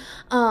stuff.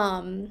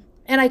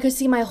 And I could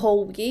see my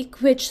whole week,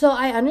 so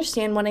I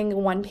understand wanting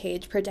 1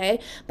 page per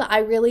day, but I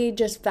really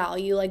just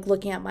value, like,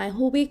 looking at my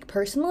whole week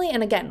personally.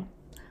 And again,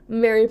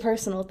 very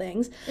personal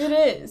things. It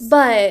is.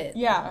 But...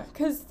 yeah,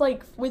 because,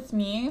 like, with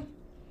me,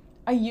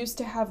 I used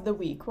to have the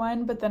week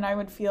one, but then I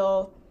would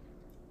feel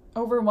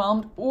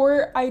overwhelmed,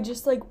 or I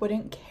just, like,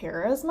 wouldn't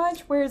care as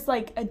much, whereas,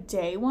 like, a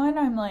day one,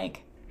 I'm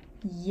like,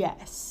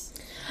 yes.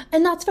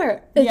 And that's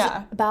fair. It's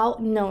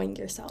about knowing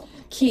yourself.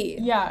 Key.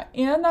 Yeah,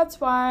 and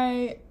that's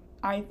why...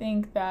 I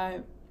think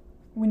that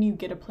when you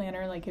get a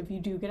planner, like, if you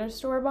do get a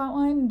store-bought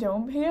one,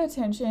 don't pay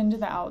attention to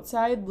the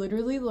outside.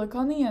 Literally look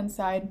on the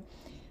inside.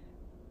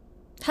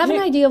 Have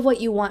an idea of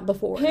what you want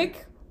before.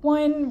 Pick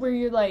one where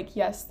you're like,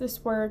 yes,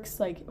 this works,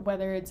 like,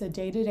 whether it's a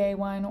day-to-day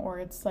one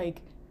or it's,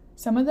 like,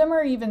 some of them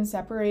are even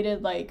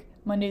separated, like,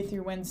 Monday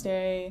through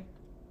Wednesday,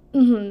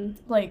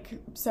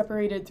 like,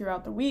 separated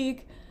throughout the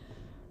week.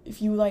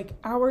 If you like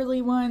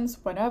hourly ones,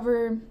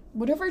 whatever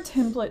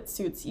template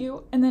suits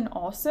you. And then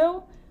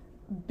also...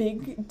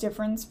 big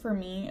difference for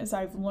me is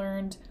I've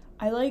learned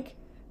I like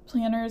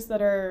planners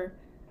that are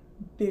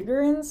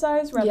bigger in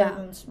size rather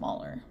than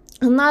smaller.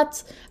 And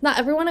that's, not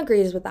everyone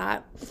agrees with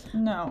that.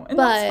 No, and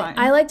but that's fine.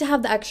 I like to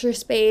have the extra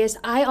space.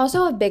 I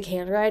also have big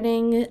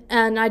handwriting,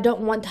 and I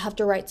don't want to have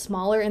to write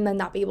smaller and then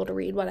not be able to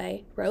read what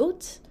I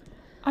wrote.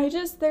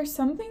 There's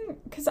something,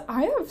 because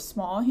I have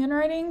small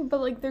handwriting, but,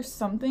 like, there's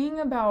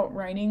something about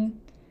writing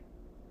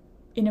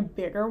in a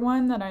bigger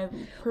one that I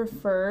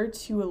prefer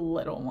to a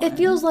little one. It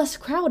feels less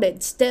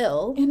crowded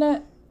still.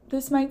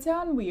 This might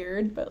sound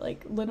weird, but,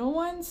 like, little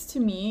ones to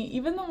me,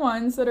 even the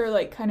ones that are,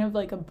 like, kind of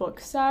like a book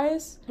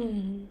size,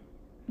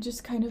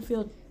 just kind of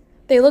feel...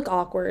 They look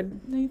awkward.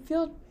 They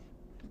feel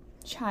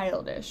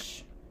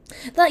childish.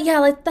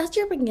 Like, that's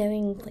your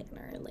beginning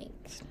planner, like...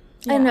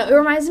 Yeah. I don't know. It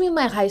reminds me of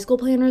my high school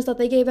planners that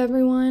they gave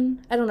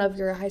everyone. I don't know if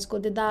your high school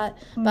did that,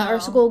 but our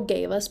school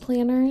gave us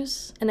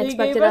planners and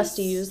expected us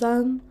to use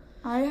them.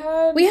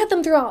 We had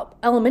them throughout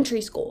elementary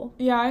school.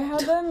 Yeah, I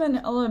had them in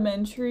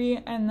elementary,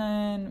 and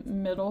then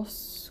middle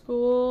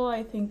school,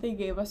 I think they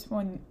gave us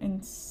one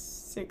in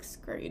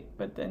 6th grade,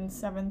 but then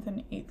 7th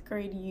and 8th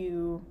grade,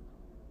 you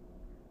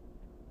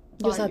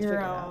bought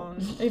your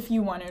own if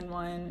you wanted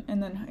one.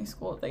 And then high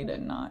school, they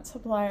did not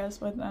supply us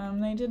with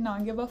them. They did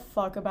not give a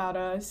fuck about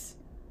us.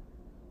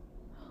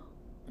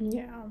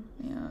 Yeah,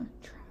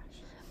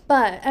 trash.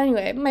 But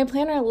anyway, my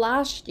planner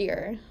last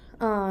year,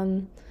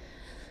 I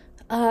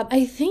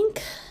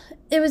think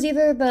it was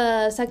either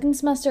the second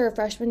semester or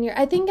freshman year.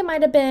 I think it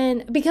might have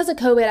been, because of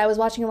COVID, I was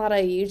watching a lot of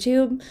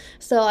YouTube,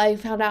 so I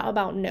found out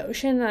about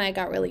Notion and I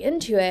got really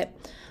into it.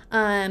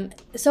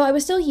 So I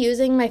was still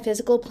using my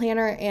physical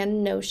planner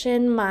and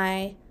Notion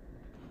my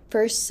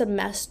first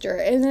semester,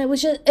 and it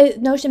was just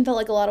Notion felt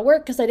like a lot of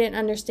work because I didn't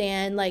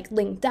understand like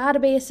linked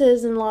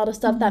databases and a lot of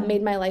stuff that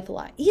made my life a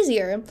lot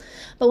easier.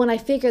 But when I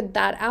figured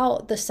that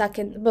out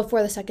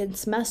before the second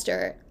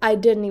semester, I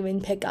didn't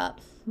even pick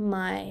up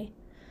my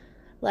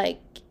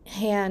like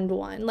hand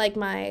one, like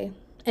my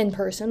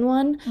in-person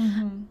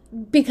one,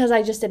 because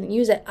I just didn't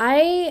use it.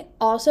 I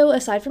also,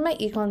 aside from my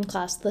econ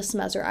class this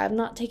semester, I have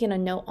not taken a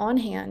note on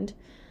hand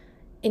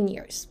in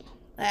years.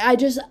 I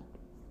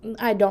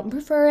don't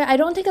prefer it. I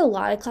don't take a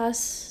lot of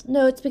class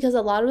notes because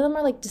a lot of them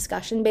are like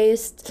discussion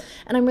based,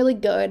 and I'm really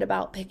good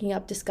about picking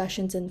up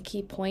discussions and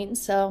key points.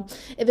 So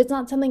if it's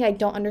not something I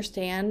don't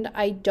understand,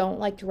 I don't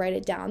like to write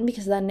it down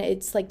because then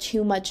it's like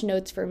too much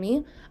notes for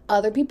me.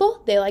 Other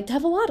people, they like to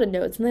have a lot of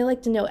notes and they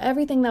like to know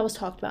everything that was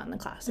talked about in the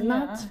class, and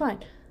that's fine.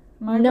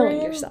 Knowing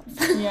yourself.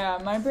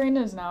 My brain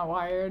is not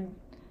wired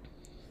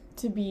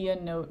to be a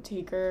note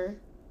taker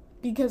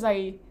because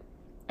I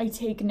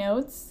take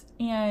notes,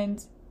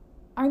 and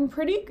I'm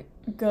pretty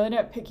good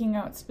at picking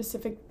out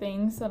specific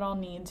things that I'll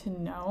need to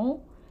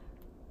know.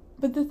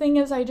 But the thing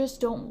is, I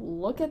just don't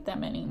look at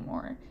them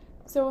anymore.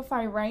 So if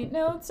I write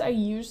notes, I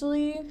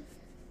usually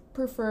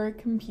prefer a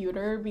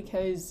computer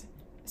because,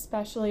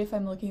 especially if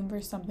I'm looking for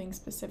something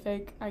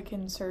specific, I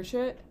can search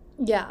it.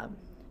 Yeah.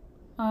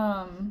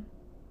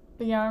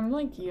 But yeah, I'm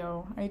like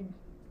you. I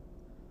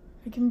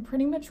can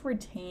pretty much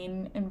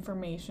retain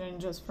information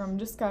just from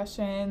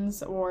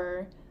discussions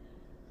or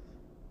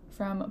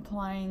from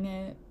applying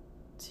it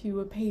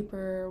to a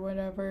paper or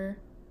whatever.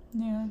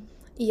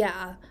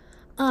 Yeah.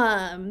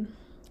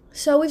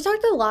 So we've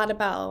talked a lot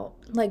about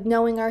like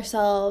knowing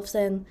ourselves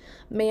and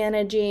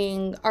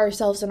managing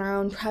ourselves and our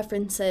own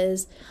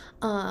preferences.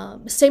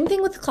 Same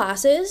thing with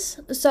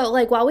classes. So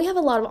like while we have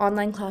a lot of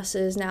online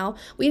classes now,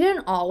 we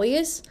didn't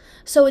always.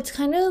 So it's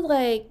kind of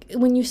like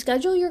when you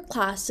schedule your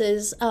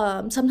classes,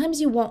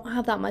 sometimes you won't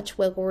have that much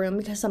wiggle room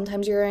because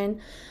sometimes you're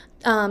in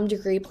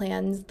degree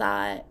plans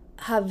that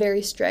have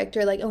very strict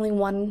or like only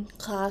one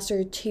class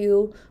or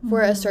two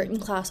for a certain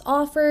class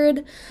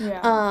offered.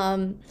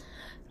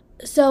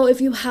 So if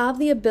you have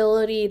the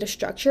ability to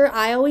structure,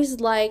 I always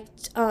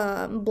liked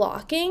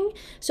blocking.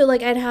 So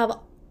like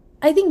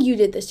I think you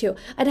did this too.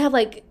 I'd have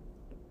like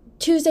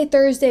Tuesday,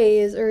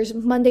 Thursdays, or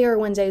Monday or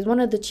Wednesdays, one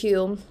of the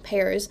two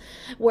pairs,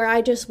 where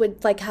I just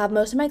would like have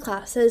most of my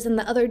classes, and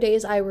the other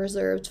days I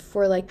reserved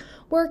for like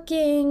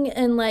working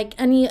and like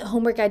any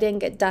homework I didn't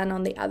get done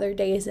on the other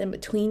days in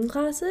between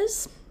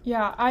classes.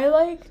 Yeah,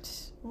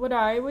 what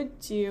I would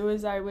do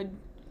is I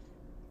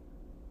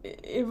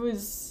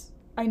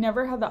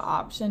never had the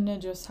option to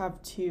just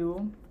have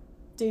 2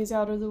 days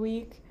out of the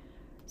week.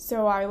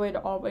 So I would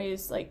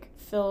always like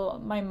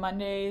fill my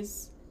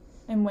Mondays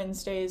and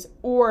Wednesdays,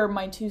 or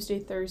my Tuesday,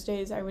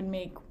 Thursdays, I would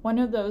make one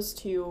of those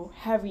 2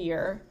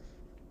 heavier,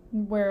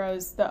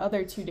 whereas the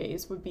other 2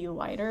 days would be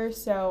lighter.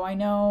 So I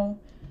know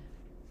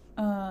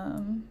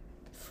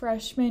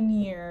freshman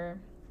year,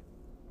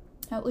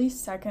 at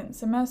least second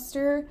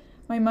semester,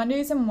 my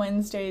Mondays and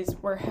Wednesdays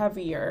were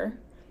heavier.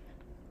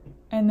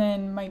 And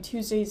then my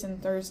Tuesdays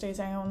and Thursdays,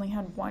 I only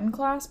had one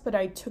class, but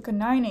I took a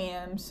 9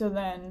 a.m., so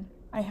then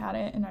I had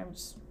it and I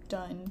was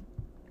done.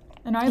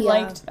 And I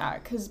liked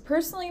that, because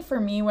personally for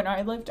me, when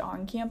I lived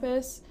on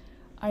campus,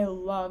 I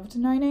loved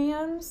 9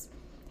 a.m.s.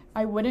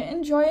 I wouldn't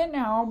enjoy it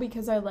now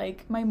because I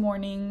like my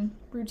morning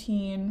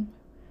routine,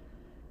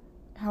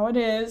 how it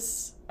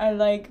is.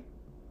 The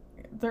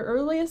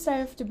earliest I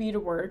have to be to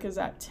work is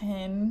at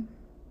 10,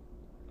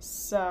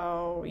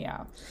 So,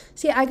 yeah.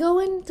 See, I go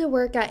into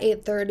work at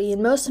 8:30,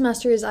 and most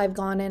semesters I've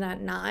gone in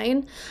at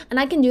 9, and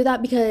I can do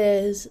that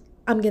because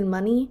I'm getting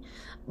money,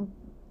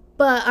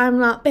 but I'm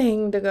not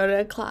paying to go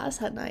to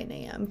class at 9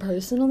 a.m.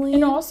 personally.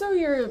 And also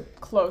you're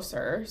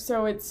closer,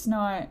 so it's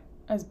not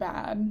as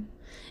bad.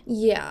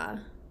 Yeah.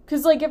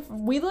 Because, like, if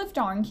we lived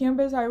on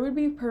campus, I would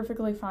be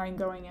perfectly fine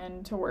going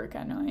in to work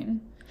at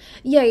 9.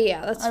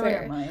 Yeah, that's I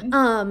fair. wouldn't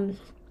mind.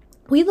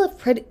 We live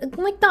pretty,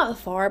 like, not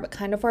far, but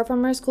kind of far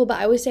from our school, but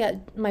I always stay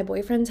at my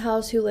boyfriend's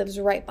house who lives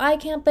right by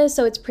campus,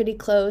 so it's pretty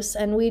close,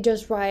 and we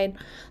just ride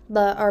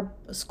our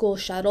school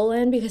shuttle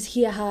in because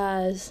he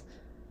has,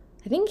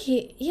 I think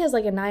he has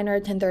like a 9 or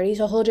a 10:30,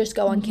 so he'll just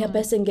go on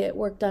campus and get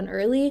work done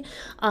early,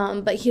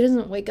 but he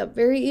doesn't wake up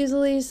very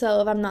easily, so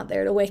if I'm not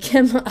there to wake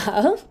him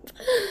up,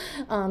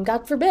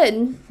 God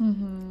forbid,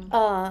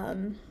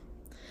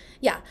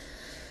 yeah.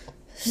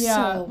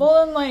 Yeah, So,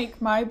 well, and,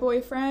 like, my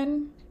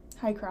boyfriend,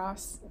 hi,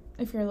 Cross,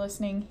 if you're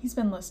listening, he's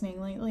been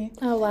listening lately.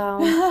 oh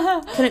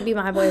wow, couldn't be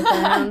my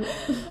boyfriend.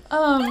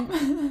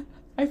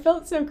 I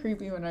felt so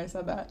creepy when I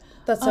said that.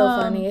 That's so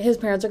funny. His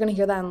parents are gonna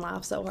hear that and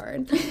laugh so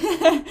hard.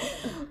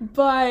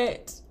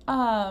 But,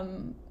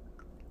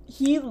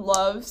 he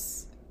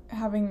loves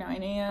having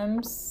 9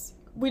 a.m.s,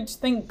 which,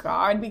 thank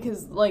God,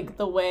 because, like,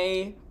 the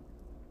way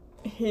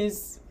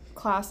his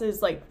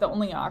classes, like, the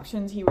only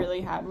options he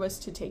really had was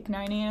to take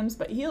 9 a.m.s,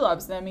 but he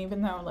loves them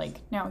even though,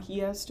 like, now he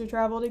has to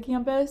travel to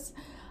campus.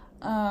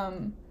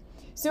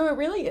 So it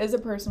really is a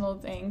personal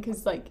thing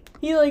because, like,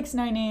 he likes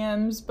 9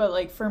 a.m.s, but,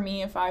 like, for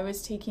me, if I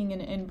was taking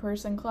an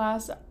in-person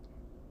class,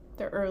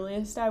 the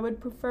earliest I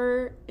would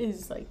prefer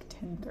is, like,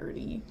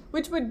 10:30,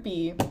 which would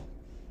be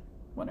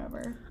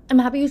whatever. I'm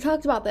happy you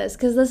talked about this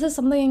because this is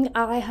something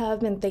I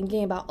have been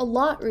thinking about a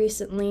lot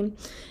recently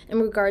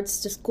in regards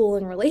to school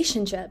and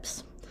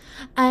relationships.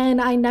 And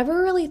I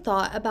never really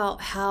thought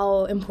about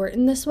how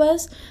important this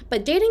was,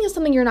 but dating is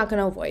something you're not going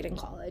to avoid in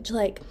college.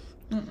 Like,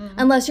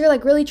 unless you're,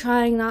 like, really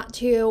trying not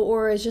to,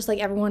 or it's just, like,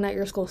 everyone at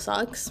your school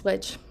sucks,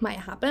 which might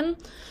happen.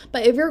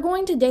 But if you're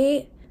going to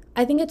date,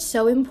 I think it's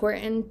so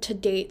important to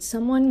date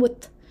someone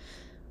with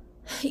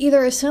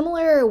either a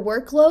similar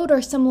workload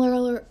or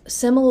similar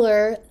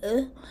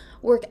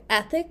work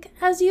ethic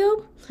as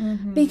you.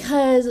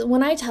 Because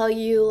when I tell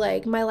you,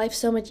 like, my life's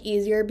so much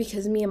easier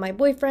because me and my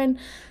boyfriend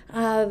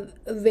have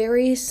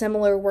very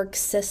similar work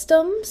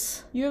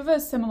systems. You have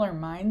a similar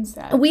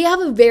mindset. We have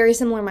a very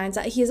similar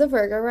mindset. He's a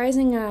Virgo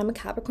rising and I'm a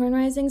Capricorn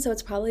rising, so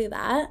it's probably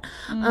that.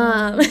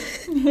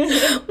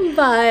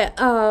 But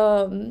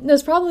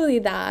it's probably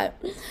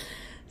that.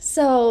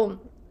 So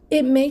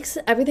it makes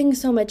everything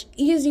so much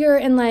easier,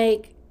 and,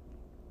 like,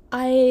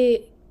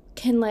 I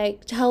can,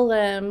 like, tell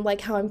him,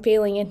 like, how I'm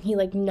feeling, and he,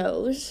 like,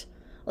 knows,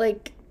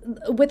 like,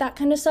 with that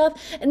kind of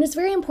stuff. And it's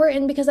very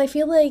important because I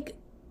feel like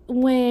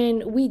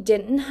when we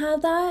didn't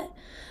have that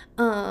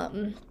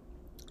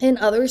in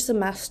other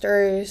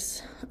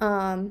semesters,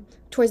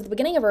 towards the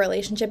beginning of a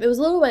relationship, it was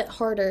a little bit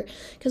harder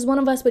because one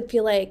of us would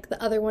feel like the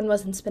other one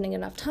wasn't spending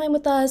enough time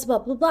with us, blah,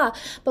 blah, blah.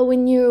 But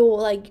when you,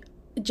 like,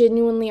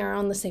 genuinely are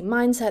on the same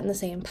mindset and the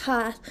same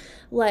path,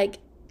 like,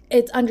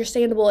 it's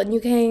understandable, and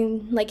you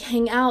can, like,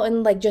 hang out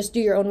and, like, just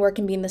do your own work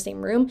and be in the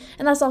same room.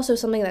 And that's also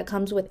something that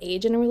comes with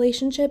age in a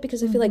relationship,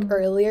 because I feel like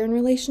earlier in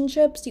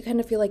relationships you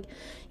kind of feel like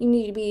you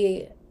need to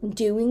be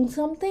doing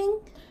something.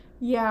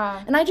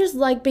 Yeah. And I just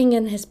like being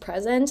in his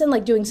presence and,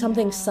 like, doing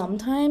something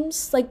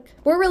sometimes. Like,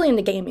 we're really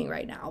into gaming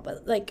right now,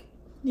 but, like,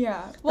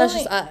 yeah, well, that's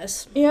just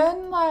us.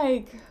 And,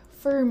 like,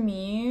 for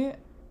me,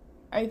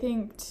 I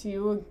think,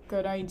 too, a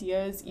good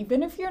idea is,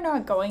 even if you're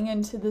not going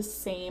into the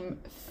same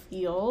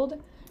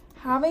field,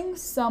 having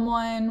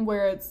someone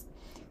where it's,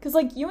 because,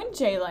 like, you and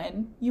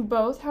Jalen, you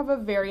both have a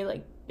very,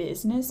 like,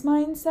 business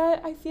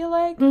mindset, I feel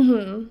like.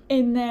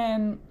 And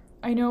then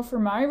I know for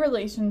my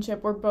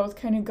relationship, we're both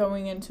kind of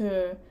going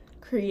into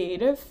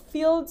creative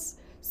fields,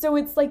 so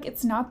it's, like,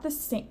 it's not the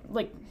same,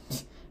 like,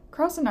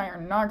 Cross and I are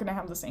not going to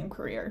have the same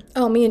career.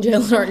 Oh, me and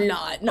Jalen are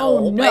not. No,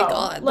 oh, my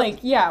God. Like,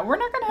 yeah, we're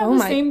not going to have the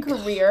same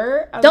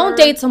career. Don't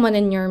date someone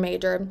in your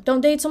major.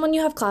 Don't date someone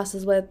you have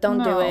classes with.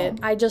 Don't do it.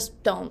 I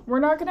just don't. We're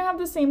not going to have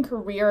the same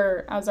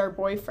career as our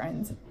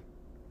boyfriends.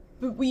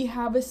 But we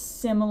have a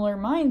similar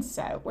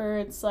mindset where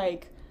it's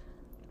like,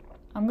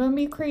 I'm going to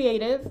be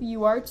creative.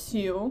 You are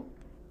too.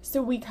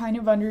 So we kind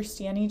of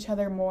understand each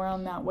other more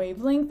on that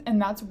wavelength.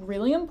 And that's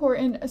really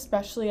important,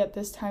 especially at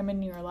this time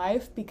in your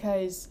life,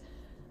 because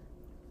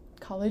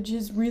college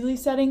is really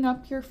setting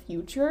up your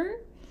future,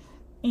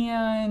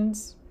 and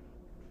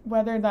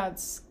whether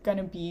that's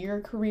gonna be your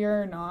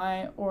career or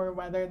not, or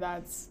whether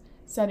that's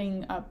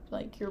setting up,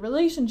 like, your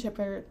relationship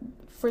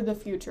for the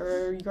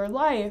future, or your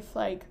life,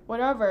 like,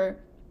 whatever.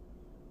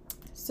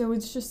 So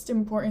it's just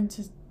important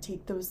to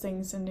take those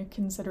things into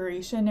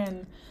consideration,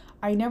 and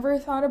I never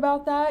thought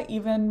about that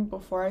even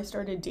before I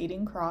started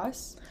dating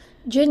Cross.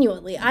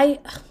 Genuinely,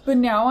 But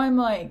now I'm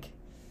like,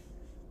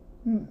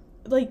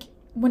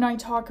 when I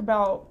talk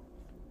about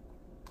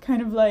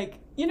kind of, like,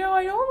 you know,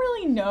 I don't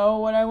really know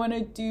what I want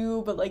to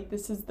do, but, like,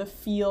 this is the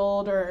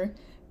field, or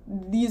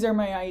these are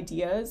my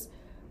ideas.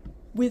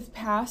 With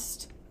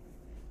past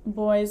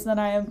boys that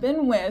I have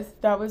been with,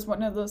 that was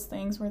one of those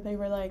things where they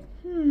were like,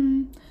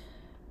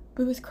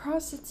 but with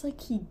Cross, it's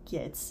like he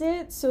gets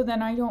it, so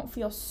then I don't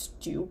feel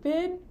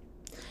stupid.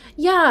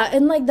 Yeah,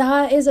 and like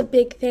that is a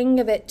big thing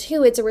of it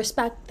too. It's a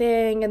respect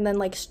thing and then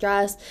like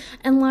stress.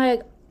 And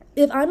like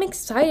if I'm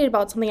excited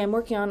about something I'm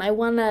working on, I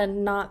want to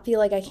not feel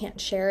like I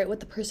can't share it with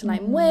the person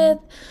I'm with.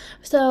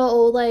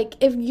 So like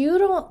if you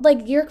don't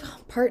like your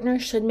partner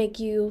should make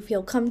you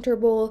feel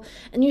comfortable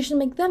and you should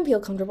make them feel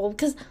comfortable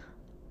because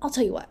I'll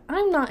tell you what,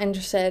 I'm not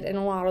interested in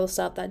a lot of the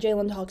stuff that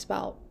Jalen talks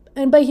about.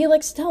 But he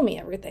likes to tell me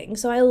everything,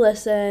 so I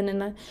listen,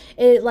 and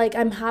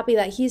I'm happy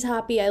that he's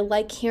happy. I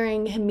like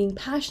hearing him being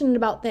passionate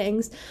about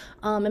things.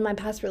 In my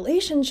past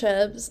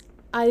relationships,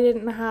 I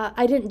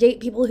didn't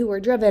date people who were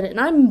driven, and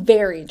I'm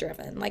very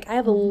driven. Like I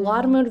have a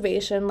lot of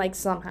motivation, like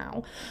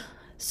somehow.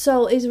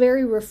 So it's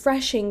very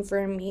refreshing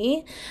for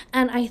me,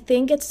 and I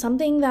think it's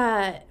something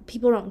that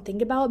people don't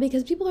think about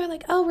because people are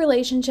like, "Oh,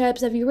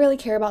 relationships. If you really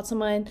care about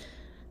someone,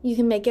 you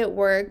can make it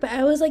work." But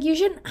I was like, you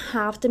shouldn't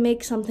have to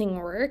make something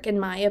work, in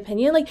my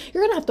opinion. Like,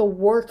 you're gonna have to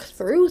work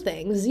through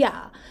things,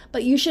 yeah,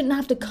 but you shouldn't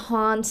have to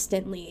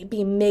constantly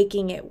be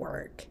making it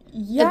work.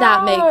 Yeah, if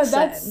that makes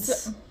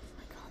sense. Oh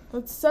my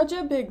God, that's such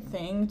a big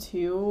thing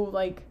too,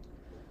 like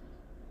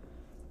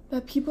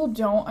that people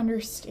don't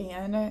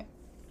understand,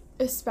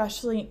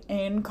 especially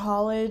in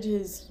college,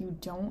 is you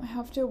shouldn't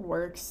have to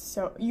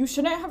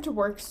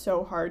work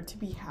so hard to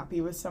be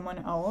happy with someone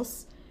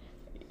else.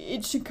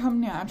 It should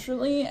come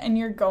naturally, and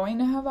you're going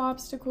to have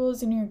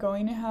obstacles and you're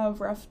going to have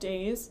rough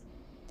days.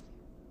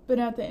 But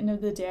at the end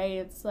of the day,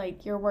 it's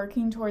like you're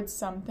working towards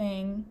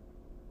something,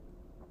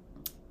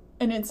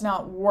 and it's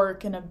not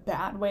work in a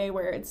bad way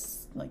where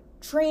it's like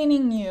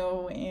draining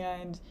you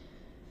and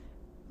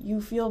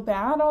you feel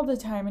bad all the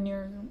time and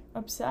you're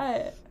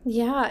upset.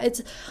 Yeah,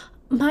 it's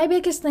my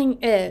biggest thing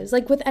is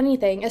like with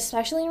anything,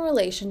 especially in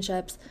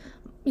relationships,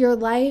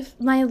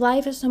 my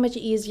life is so much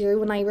easier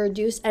when I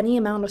reduce any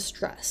amount of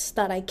stress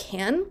that I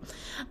can.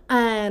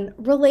 And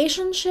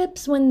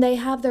relationships, when they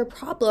have their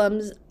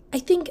problems, I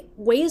think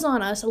weighs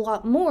on us a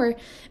lot more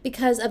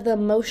because of the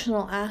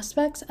emotional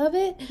aspects of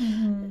it.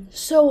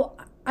 So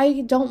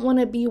I don't want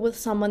to be with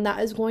someone that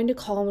is going to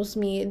cause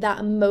me that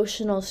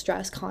emotional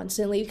stress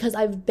constantly because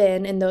I've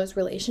been in those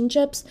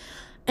relationships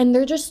and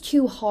they're just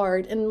too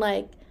hard, and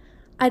like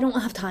I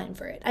don't have time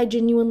for it. I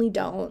genuinely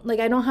don't.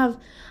 Like, I'm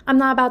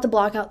not about to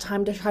block out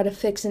time to try to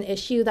fix an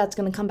issue that's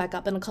going to come back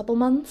up in a couple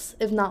months,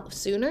 if not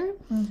sooner.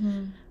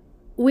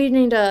 We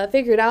need to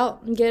figure it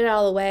out and get it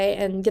out of the way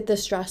and get the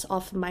stress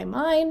off of my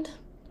mind.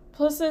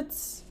 Plus,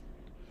 it's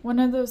one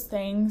of those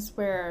things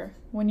where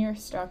when you're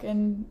stuck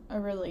in a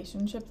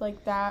relationship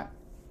like that,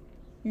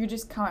 you're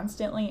just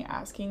constantly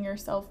asking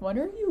yourself, what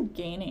are you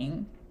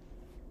gaining?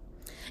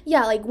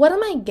 Yeah, like what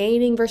am I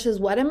gaining versus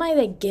what am I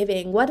like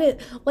giving? What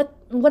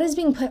is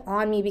being put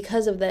on me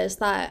because of this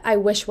that I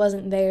wish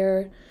wasn't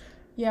there?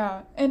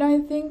 Yeah, and I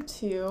think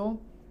too,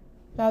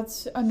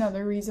 that's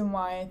another reason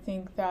why I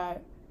think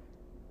that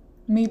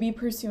maybe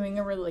pursuing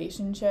a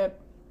relationship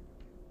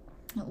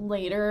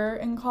later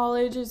in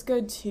college is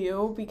good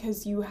too,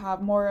 because you have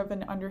more of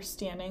an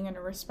understanding and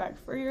a respect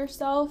for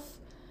yourself.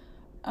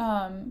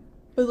 But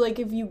like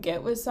if you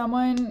get with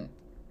someone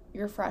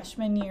your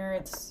freshman year,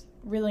 it's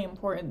really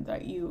important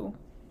that you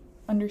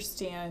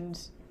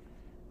understand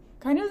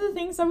kind of the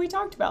things that we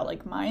talked about,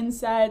 like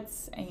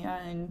mindsets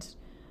and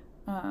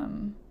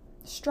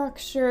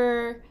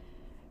structure,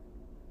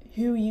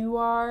 who you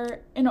are,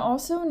 and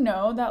also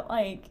know that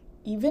like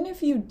even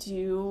if you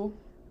do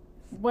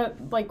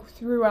what like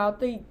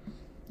throughout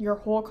your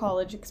whole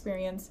college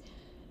experience,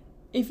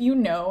 if you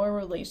know a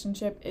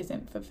relationship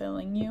isn't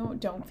fulfilling you,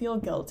 don't feel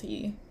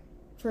guilty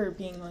for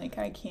being like,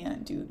 I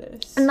can't do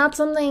this. And that's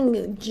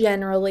something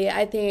generally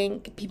I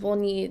think people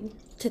need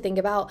to think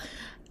about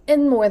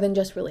in more than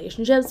just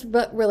relationships,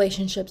 but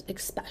relationships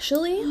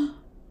especially.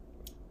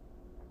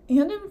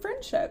 And in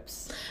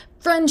friendships.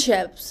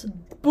 Friendships.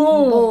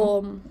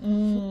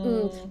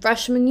 Boom.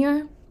 Freshman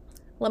year,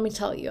 let me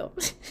tell you.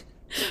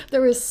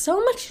 There was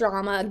so much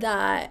drama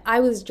that I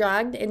was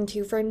dragged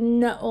into for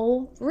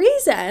no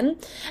reason.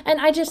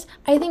 And I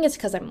think it's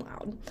because I'm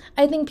loud.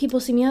 I think people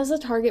see me as a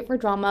target for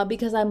drama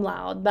because I'm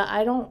loud, but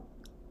I don't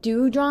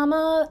do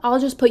drama. I'll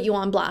just put you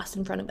on blast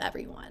in front of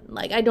everyone.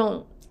 Like, I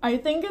don't. I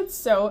think it's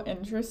so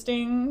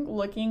interesting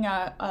looking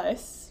at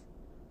us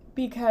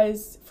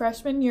because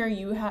freshman year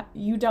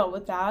you dealt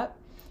with that.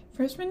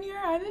 Freshman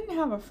year, I didn't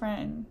have a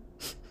friend.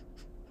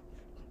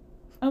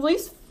 At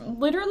least,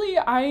 literally,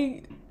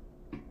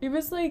 it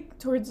was like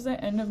towards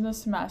the end of the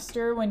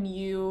semester when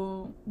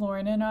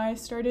Lauren and I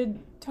started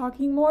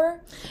talking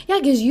more. Yeah,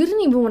 because you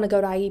didn't even want to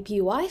go to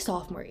IUPUI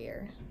sophomore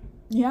year.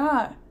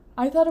 Yeah,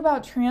 I thought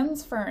about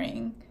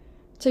transferring.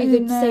 So you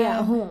could stay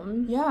at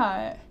home.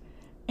 Yeah,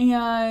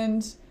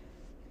 and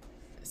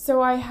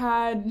so I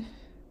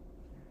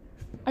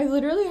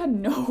literally had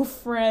no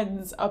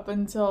friends up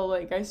until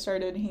like I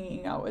started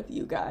hanging out with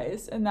you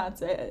guys, and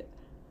that's it.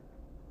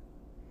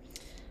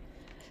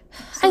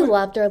 I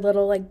loved our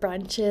little like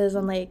brunches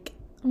and like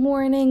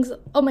mornings.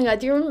 Oh my god,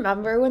 do you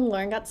remember when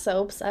Lauren got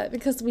so upset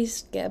because we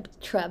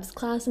skipped Trev's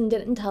class and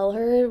didn't tell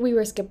her we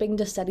were skipping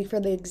to study for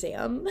the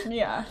exam?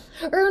 Yeah.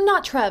 Or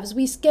not Trev's,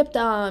 we skipped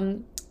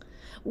FYS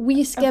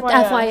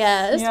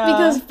Yeah.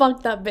 because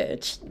fuck that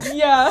bitch.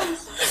 Yeah.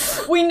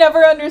 We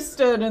never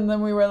understood, and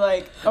then we were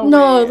like, oh,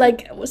 No, wait.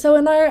 like, so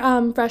in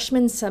our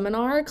freshman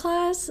seminar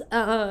class,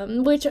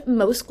 which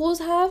most schools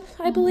have,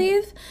 I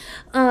believe,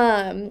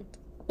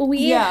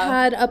 we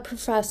had a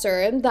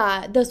professor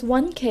that this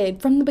one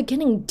kid from the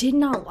beginning did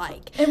not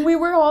like. And we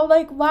were all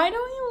like, why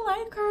don't you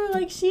like her?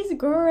 Like, she's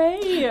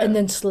great. And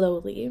then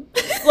slowly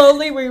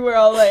we were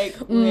all like,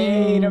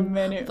 wait a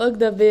minute. fuck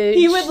the bitch.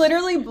 He would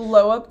literally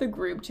blow up the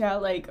group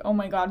chat like, oh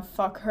my god,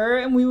 fuck her.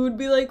 And we would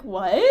be like,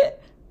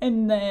 what?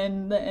 And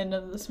then the end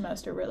of the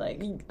semester, we're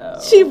like,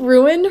 oh. She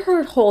ruined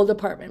her whole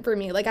department for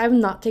me. Like, I've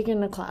not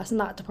taken a class in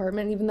that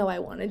department, even though I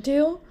wanted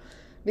to,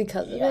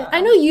 because of it.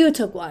 I know you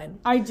took one.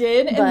 I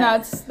did, and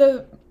that's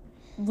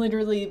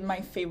literally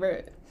my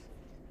favorite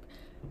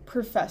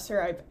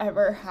professor I've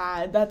ever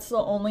had. That's the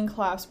only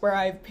class where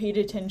I've paid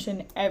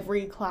attention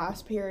every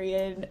class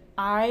period.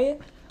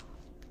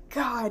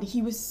 God,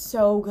 he was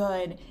so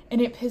good.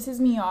 And it pisses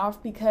me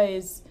off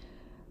because,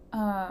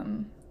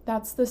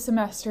 that's the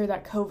semester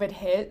that COVID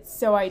hit,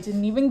 so I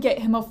didn't even get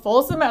him a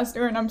full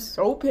semester, and I'm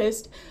so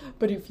pissed.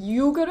 But if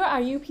you go to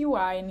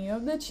IUPUI and you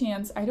have the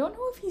chance, I don't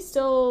know if he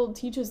still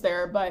teaches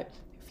there, but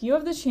if you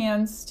have the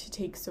chance to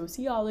take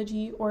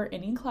sociology or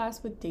any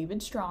class with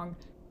David Strong,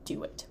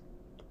 do it.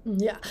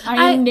 Yeah.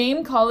 I'm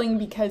name calling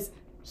because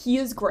he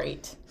is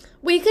great.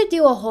 We could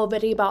do a whole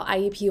video about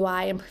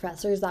IUPUI and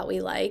professors that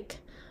we like.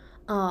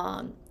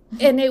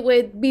 And it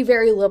would be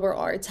very liberal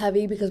arts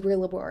heavy because we're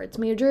liberal arts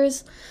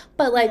majors.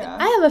 But, like,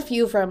 I have a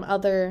few from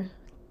other,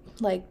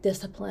 like,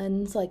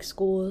 disciplines, like,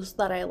 schools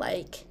that I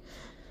like.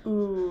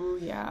 Ooh,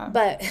 yeah.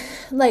 But,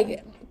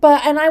 like,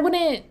 and I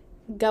wouldn't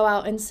go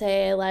out and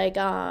say, like,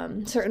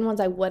 certain ones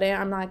I wouldn't.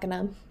 I'm not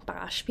gonna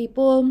bash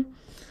people.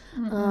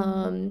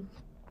 I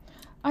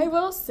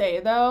will say,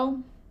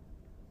 though,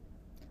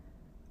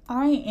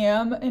 I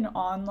am an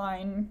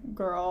online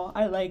girl.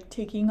 I like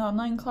taking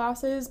online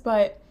classes,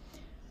 but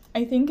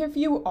I think if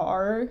you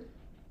are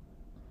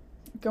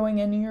going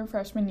into your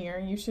freshman year,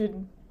 you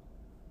should,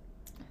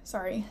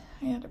 sorry,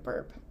 I had to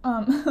burp.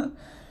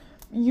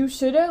 You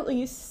should at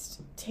least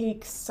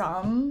take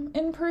some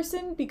in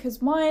person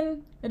because,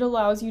 one, it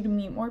allows you to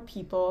meet more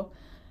people.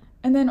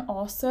 And then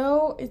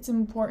also, it's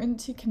important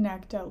to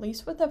connect at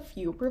least with a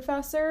few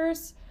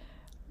professors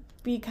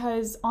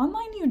because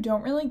online you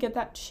don't really get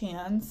that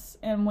chance.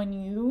 And when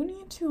you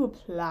need to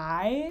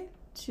apply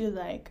to,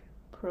 like,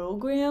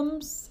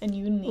 programs and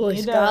you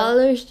need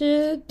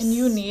scholarships and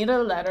you need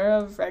a letter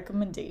of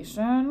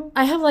recommendation.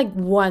 I have like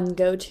one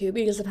go-to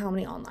because of how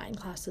many online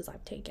classes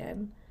I've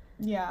taken.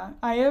 Yeah,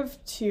 I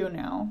have 2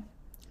 now,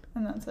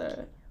 and that's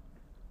it.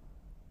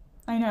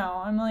 I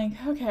know. I'm like,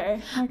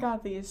 okay, I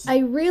got these. I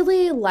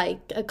really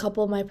like a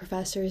couple of my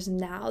professors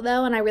now,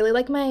 though, and I really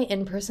like my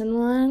in-person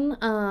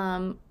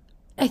one.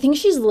 I think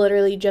she's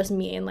literally just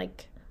me in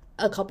like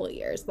a couple of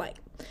years. Like,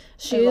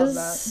 she's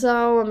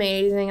so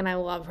amazing, and I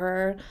love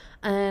her.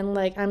 And,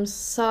 like, I'm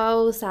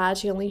so sad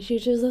she only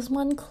teaches this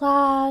one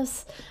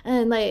class.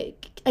 And,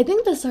 like, I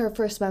think this is her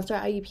first semester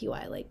at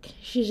IUPUI. Like,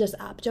 she's just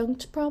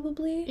adjunct,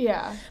 probably.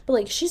 Yeah. But,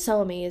 like, she's so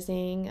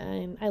amazing,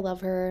 and I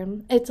love her.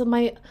 And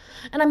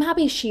I'm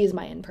happy she's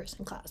my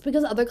in-person class.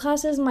 Because other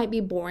classes might be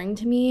boring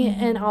to me.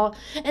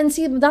 And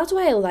see, that's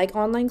why I like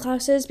online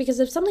classes. Because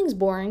if something's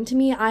boring to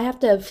me, I have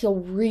to feel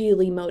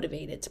really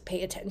motivated to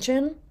pay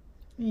attention.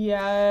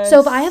 Yes. So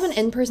if I have an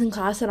in-person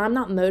class and I'm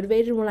not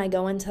motivated when I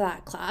go into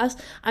that class,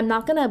 I'm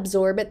not going to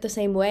absorb it the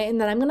same way,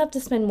 and then I'm going to have to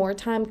spend more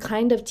time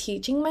kind of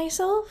teaching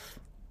myself.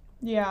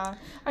 Yeah.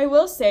 I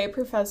will say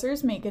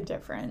professors make a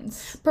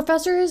difference.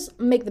 Professors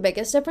make the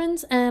biggest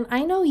difference, and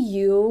I know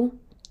you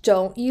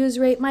don't use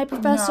Rate My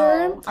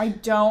Professor. No, I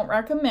don't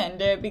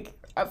recommend it.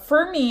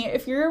 For me,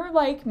 if you're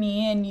like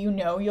me and you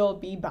know you'll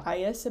be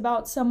biased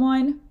about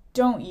someone,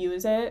 don't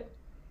use it.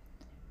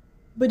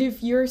 But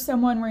if you're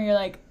someone where you're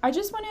like, I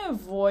just want to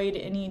avoid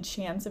any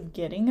chance of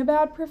getting a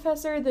bad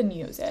professor, then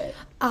use it.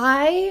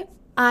 I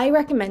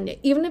recommend it.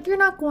 Even if you're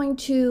not going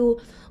to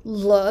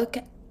look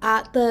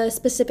at the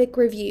specific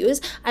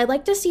reviews, I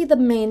like to see the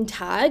main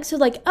tag. So,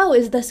 like, oh,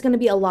 is this going to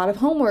be a lot of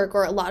homework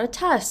or a lot of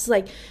tests?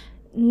 Like,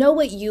 know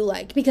what you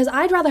like. Because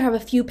I'd rather have a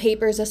few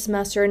papers a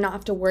semester and not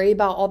have to worry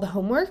about all the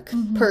homework,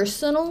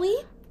 personally.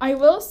 I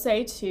will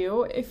say,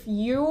 too, if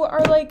you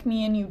are like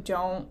me and you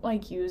don't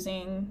like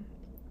using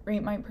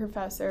Rate My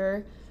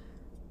Professor,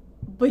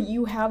 but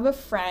you have a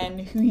friend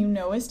who you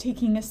know is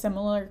taking a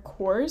similar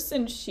course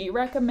and she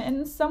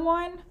recommends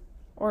someone,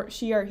 or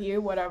she or he,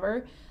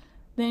 whatever,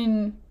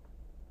 then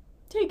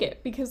take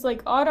it. Because,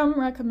 like, Autumn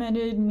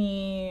recommended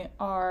me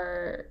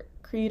our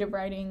creative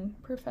writing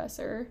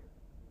professor.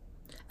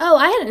 Oh,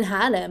 I hadn't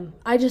had him.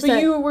 But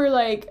you were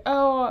like,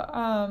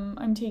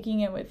 I'm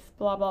taking it with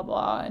blah, blah,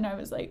 blah. And I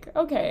was like,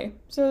 okay.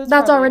 So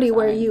that's already fine.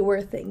 Where you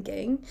were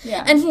thinking.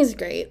 Yeah. And he's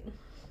great.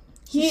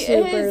 He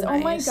super is. Oh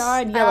my nice.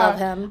 God, yeah. I love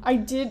him.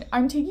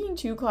 I'm taking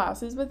 2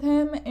 classes with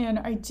him, and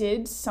I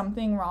did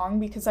something wrong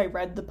because I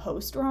read the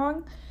post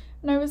wrong.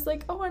 And I was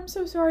like, oh, I'm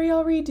so sorry,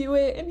 I'll redo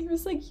it. And he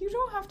was like, you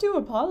don't have to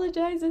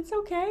apologize, it's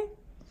okay.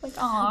 Like,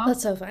 aw.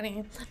 That's so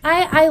funny.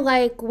 I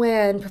like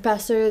when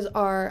professors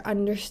are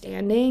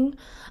understanding,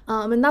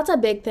 and that's a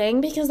big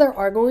thing because there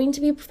are going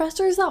to be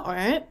professors that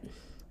aren't.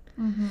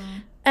 Mm-hmm.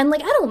 And,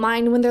 like, I don't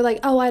mind when they're like,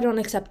 oh, I don't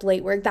accept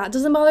late work. That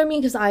doesn't bother me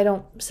because I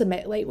don't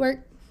submit late work.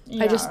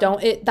 Yeah. I just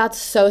don't. That's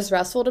so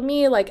stressful to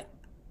me. Like,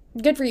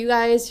 good for you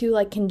guys who,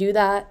 like, can do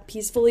that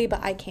peacefully,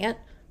 but I can't.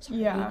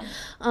 Sorry. Yeah.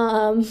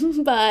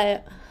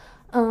 But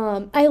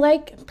I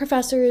like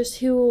professors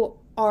who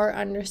are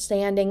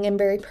understanding and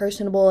very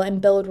personable and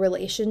build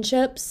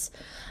relationships.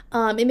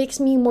 It makes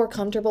me more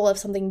comfortable if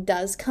something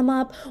does come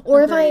up,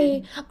 or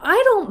Agreed. if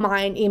I don't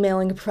mind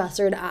emailing a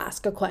professor to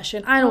ask a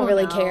question. I don't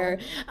really no. care.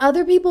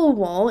 Other people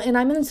won't, and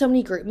I'm in so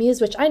many group me's,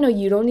 which I know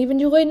you don't even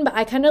join, but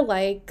I kind of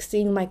like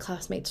seeing my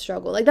classmates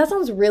struggle. Like, that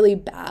sounds really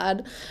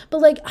bad,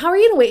 but, like, how are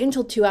you gonna wait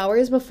until 2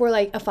 hours before,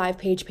 like, a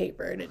 5-page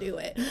paper to do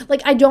it?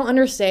 Like, I don't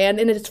understand,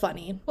 and it's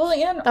funny. Well,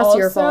 and That's also,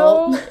 your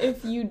fault.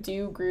 if you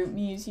do group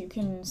me's, you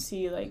can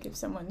see, like, if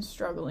someone's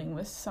struggling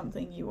with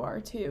something, you are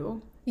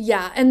too.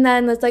 Yeah, and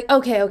then it's like,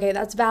 okay,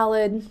 that's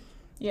valid.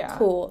 Yeah.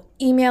 Cool.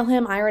 Email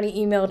him. I already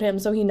emailed him,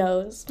 so he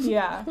knows.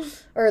 Yeah.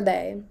 Or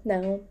they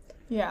know.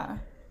 Yeah.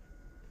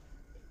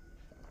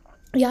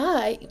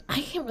 Yeah,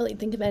 I can't really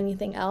think of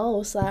anything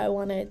else that I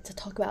wanted to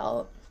talk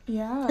about.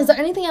 Yeah. Is there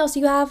anything else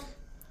you have?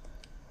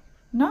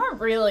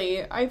 Not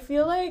really. I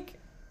feel like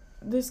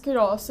this could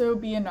also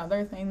be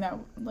another thing that,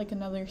 like,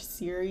 another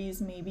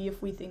series, maybe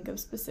if we think of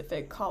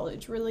specific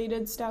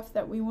college-related stuff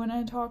that we want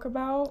to talk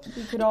about.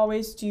 We could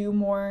always do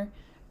more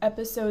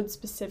episode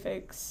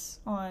specifics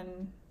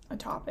on a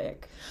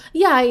topic.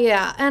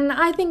 Yeah, and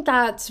I think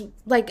that's,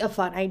 like, a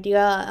fun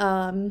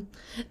idea.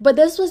 But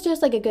this was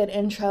just, like, a good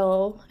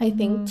intro, I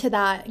think, to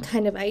that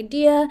kind of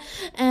idea.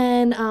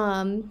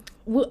 And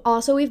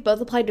we've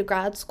both applied to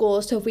grad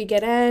school, so if we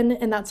get in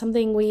and that's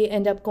something we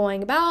end up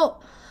going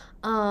about,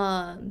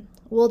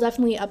 we'll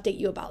definitely update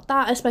you about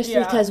that, especially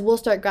because we'll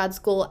start grad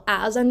school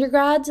as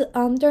undergrads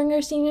during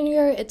our senior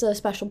year. It's a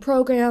special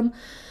program.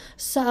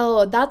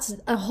 So that's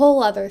a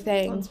whole other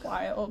thing. That's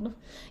wild.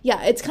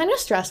 Yeah, it's kind of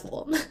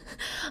stressful. Do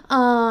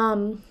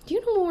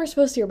you know when we're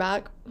supposed to hear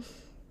back?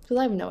 Because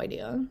I have no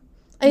idea.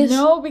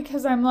 No,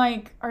 because I'm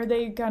like, are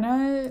they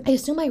gonna... I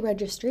assume my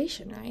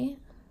registration, right?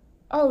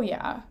 Oh,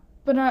 yeah.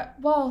 But,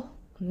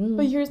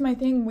 but here's my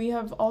thing. We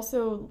have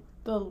also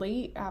the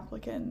late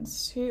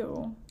applicants,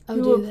 too,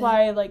 who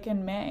apply, like,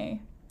 in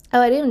May. Oh,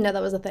 I didn't even know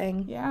that was a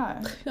thing.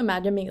 Yeah.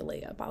 Imagine being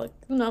late. Like,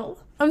 no.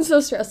 I'm so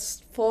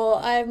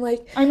stressful. I'm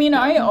like... I mean,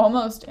 I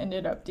almost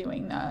ended up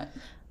doing that.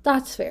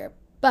 That's fair.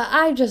 But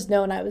I just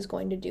known I was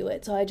going to do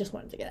it, so I just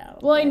wanted to get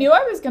out. Well, I knew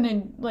I was going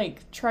to,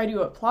 like, try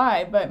to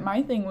apply, but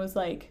my thing was,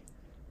 like,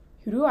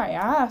 who do I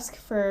ask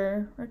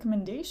for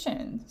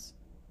recommendations?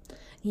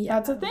 Yeah.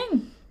 That's a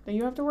thing that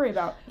you have to worry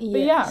about. Yes.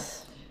 But yeah.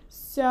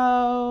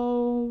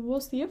 So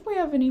we'll see if we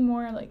have any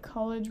more, like,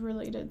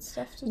 college-related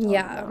stuff to talk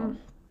about.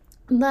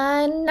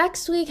 Then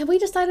next week, have we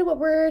decided what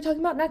we're talking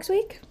about next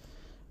week?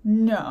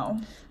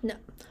 No.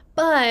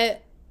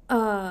 But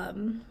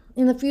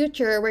in the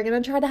future, we're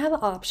going to try to have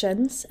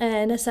options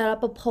and set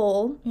up a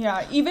poll.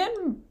 Yeah,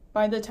 even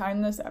by the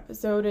time this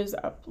episode is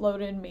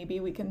uploaded, maybe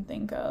we can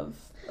think of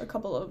a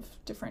couple of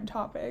different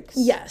topics.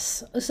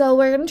 Yes. So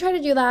we're going to try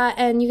to do that,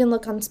 and you can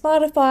look on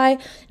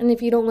Spotify. And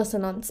if you don't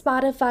listen on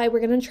Spotify, we're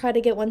going to try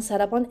to get one set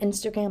up on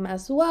Instagram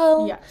as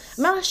well. Yes.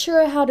 I'm not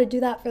sure how to do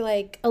that for,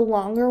 like, a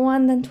longer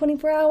one than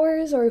 24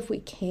 hours, or if we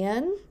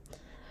can.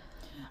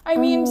 I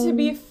mean, to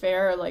be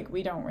fair, like,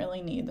 we don't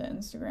really need the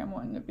Instagram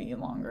one to be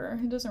longer.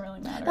 It doesn't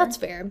really matter. That's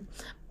fair.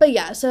 But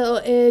yeah,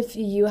 so if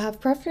you have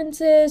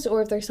preferences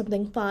or if there's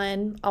something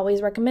fun,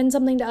 always recommend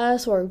something to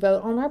us or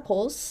vote on our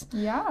polls.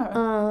 Yeah.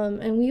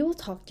 And we will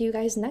talk to you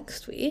guys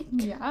next week.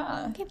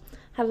 Yeah. Okay.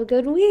 Have a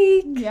good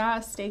week.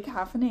 Yeah, stay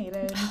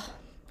caffeinated.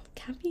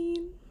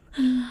 Caffeine.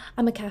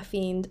 I'm a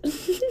caffeine.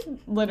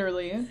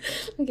 Literally.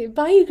 Okay,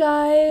 bye you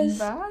guys.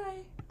 Bye.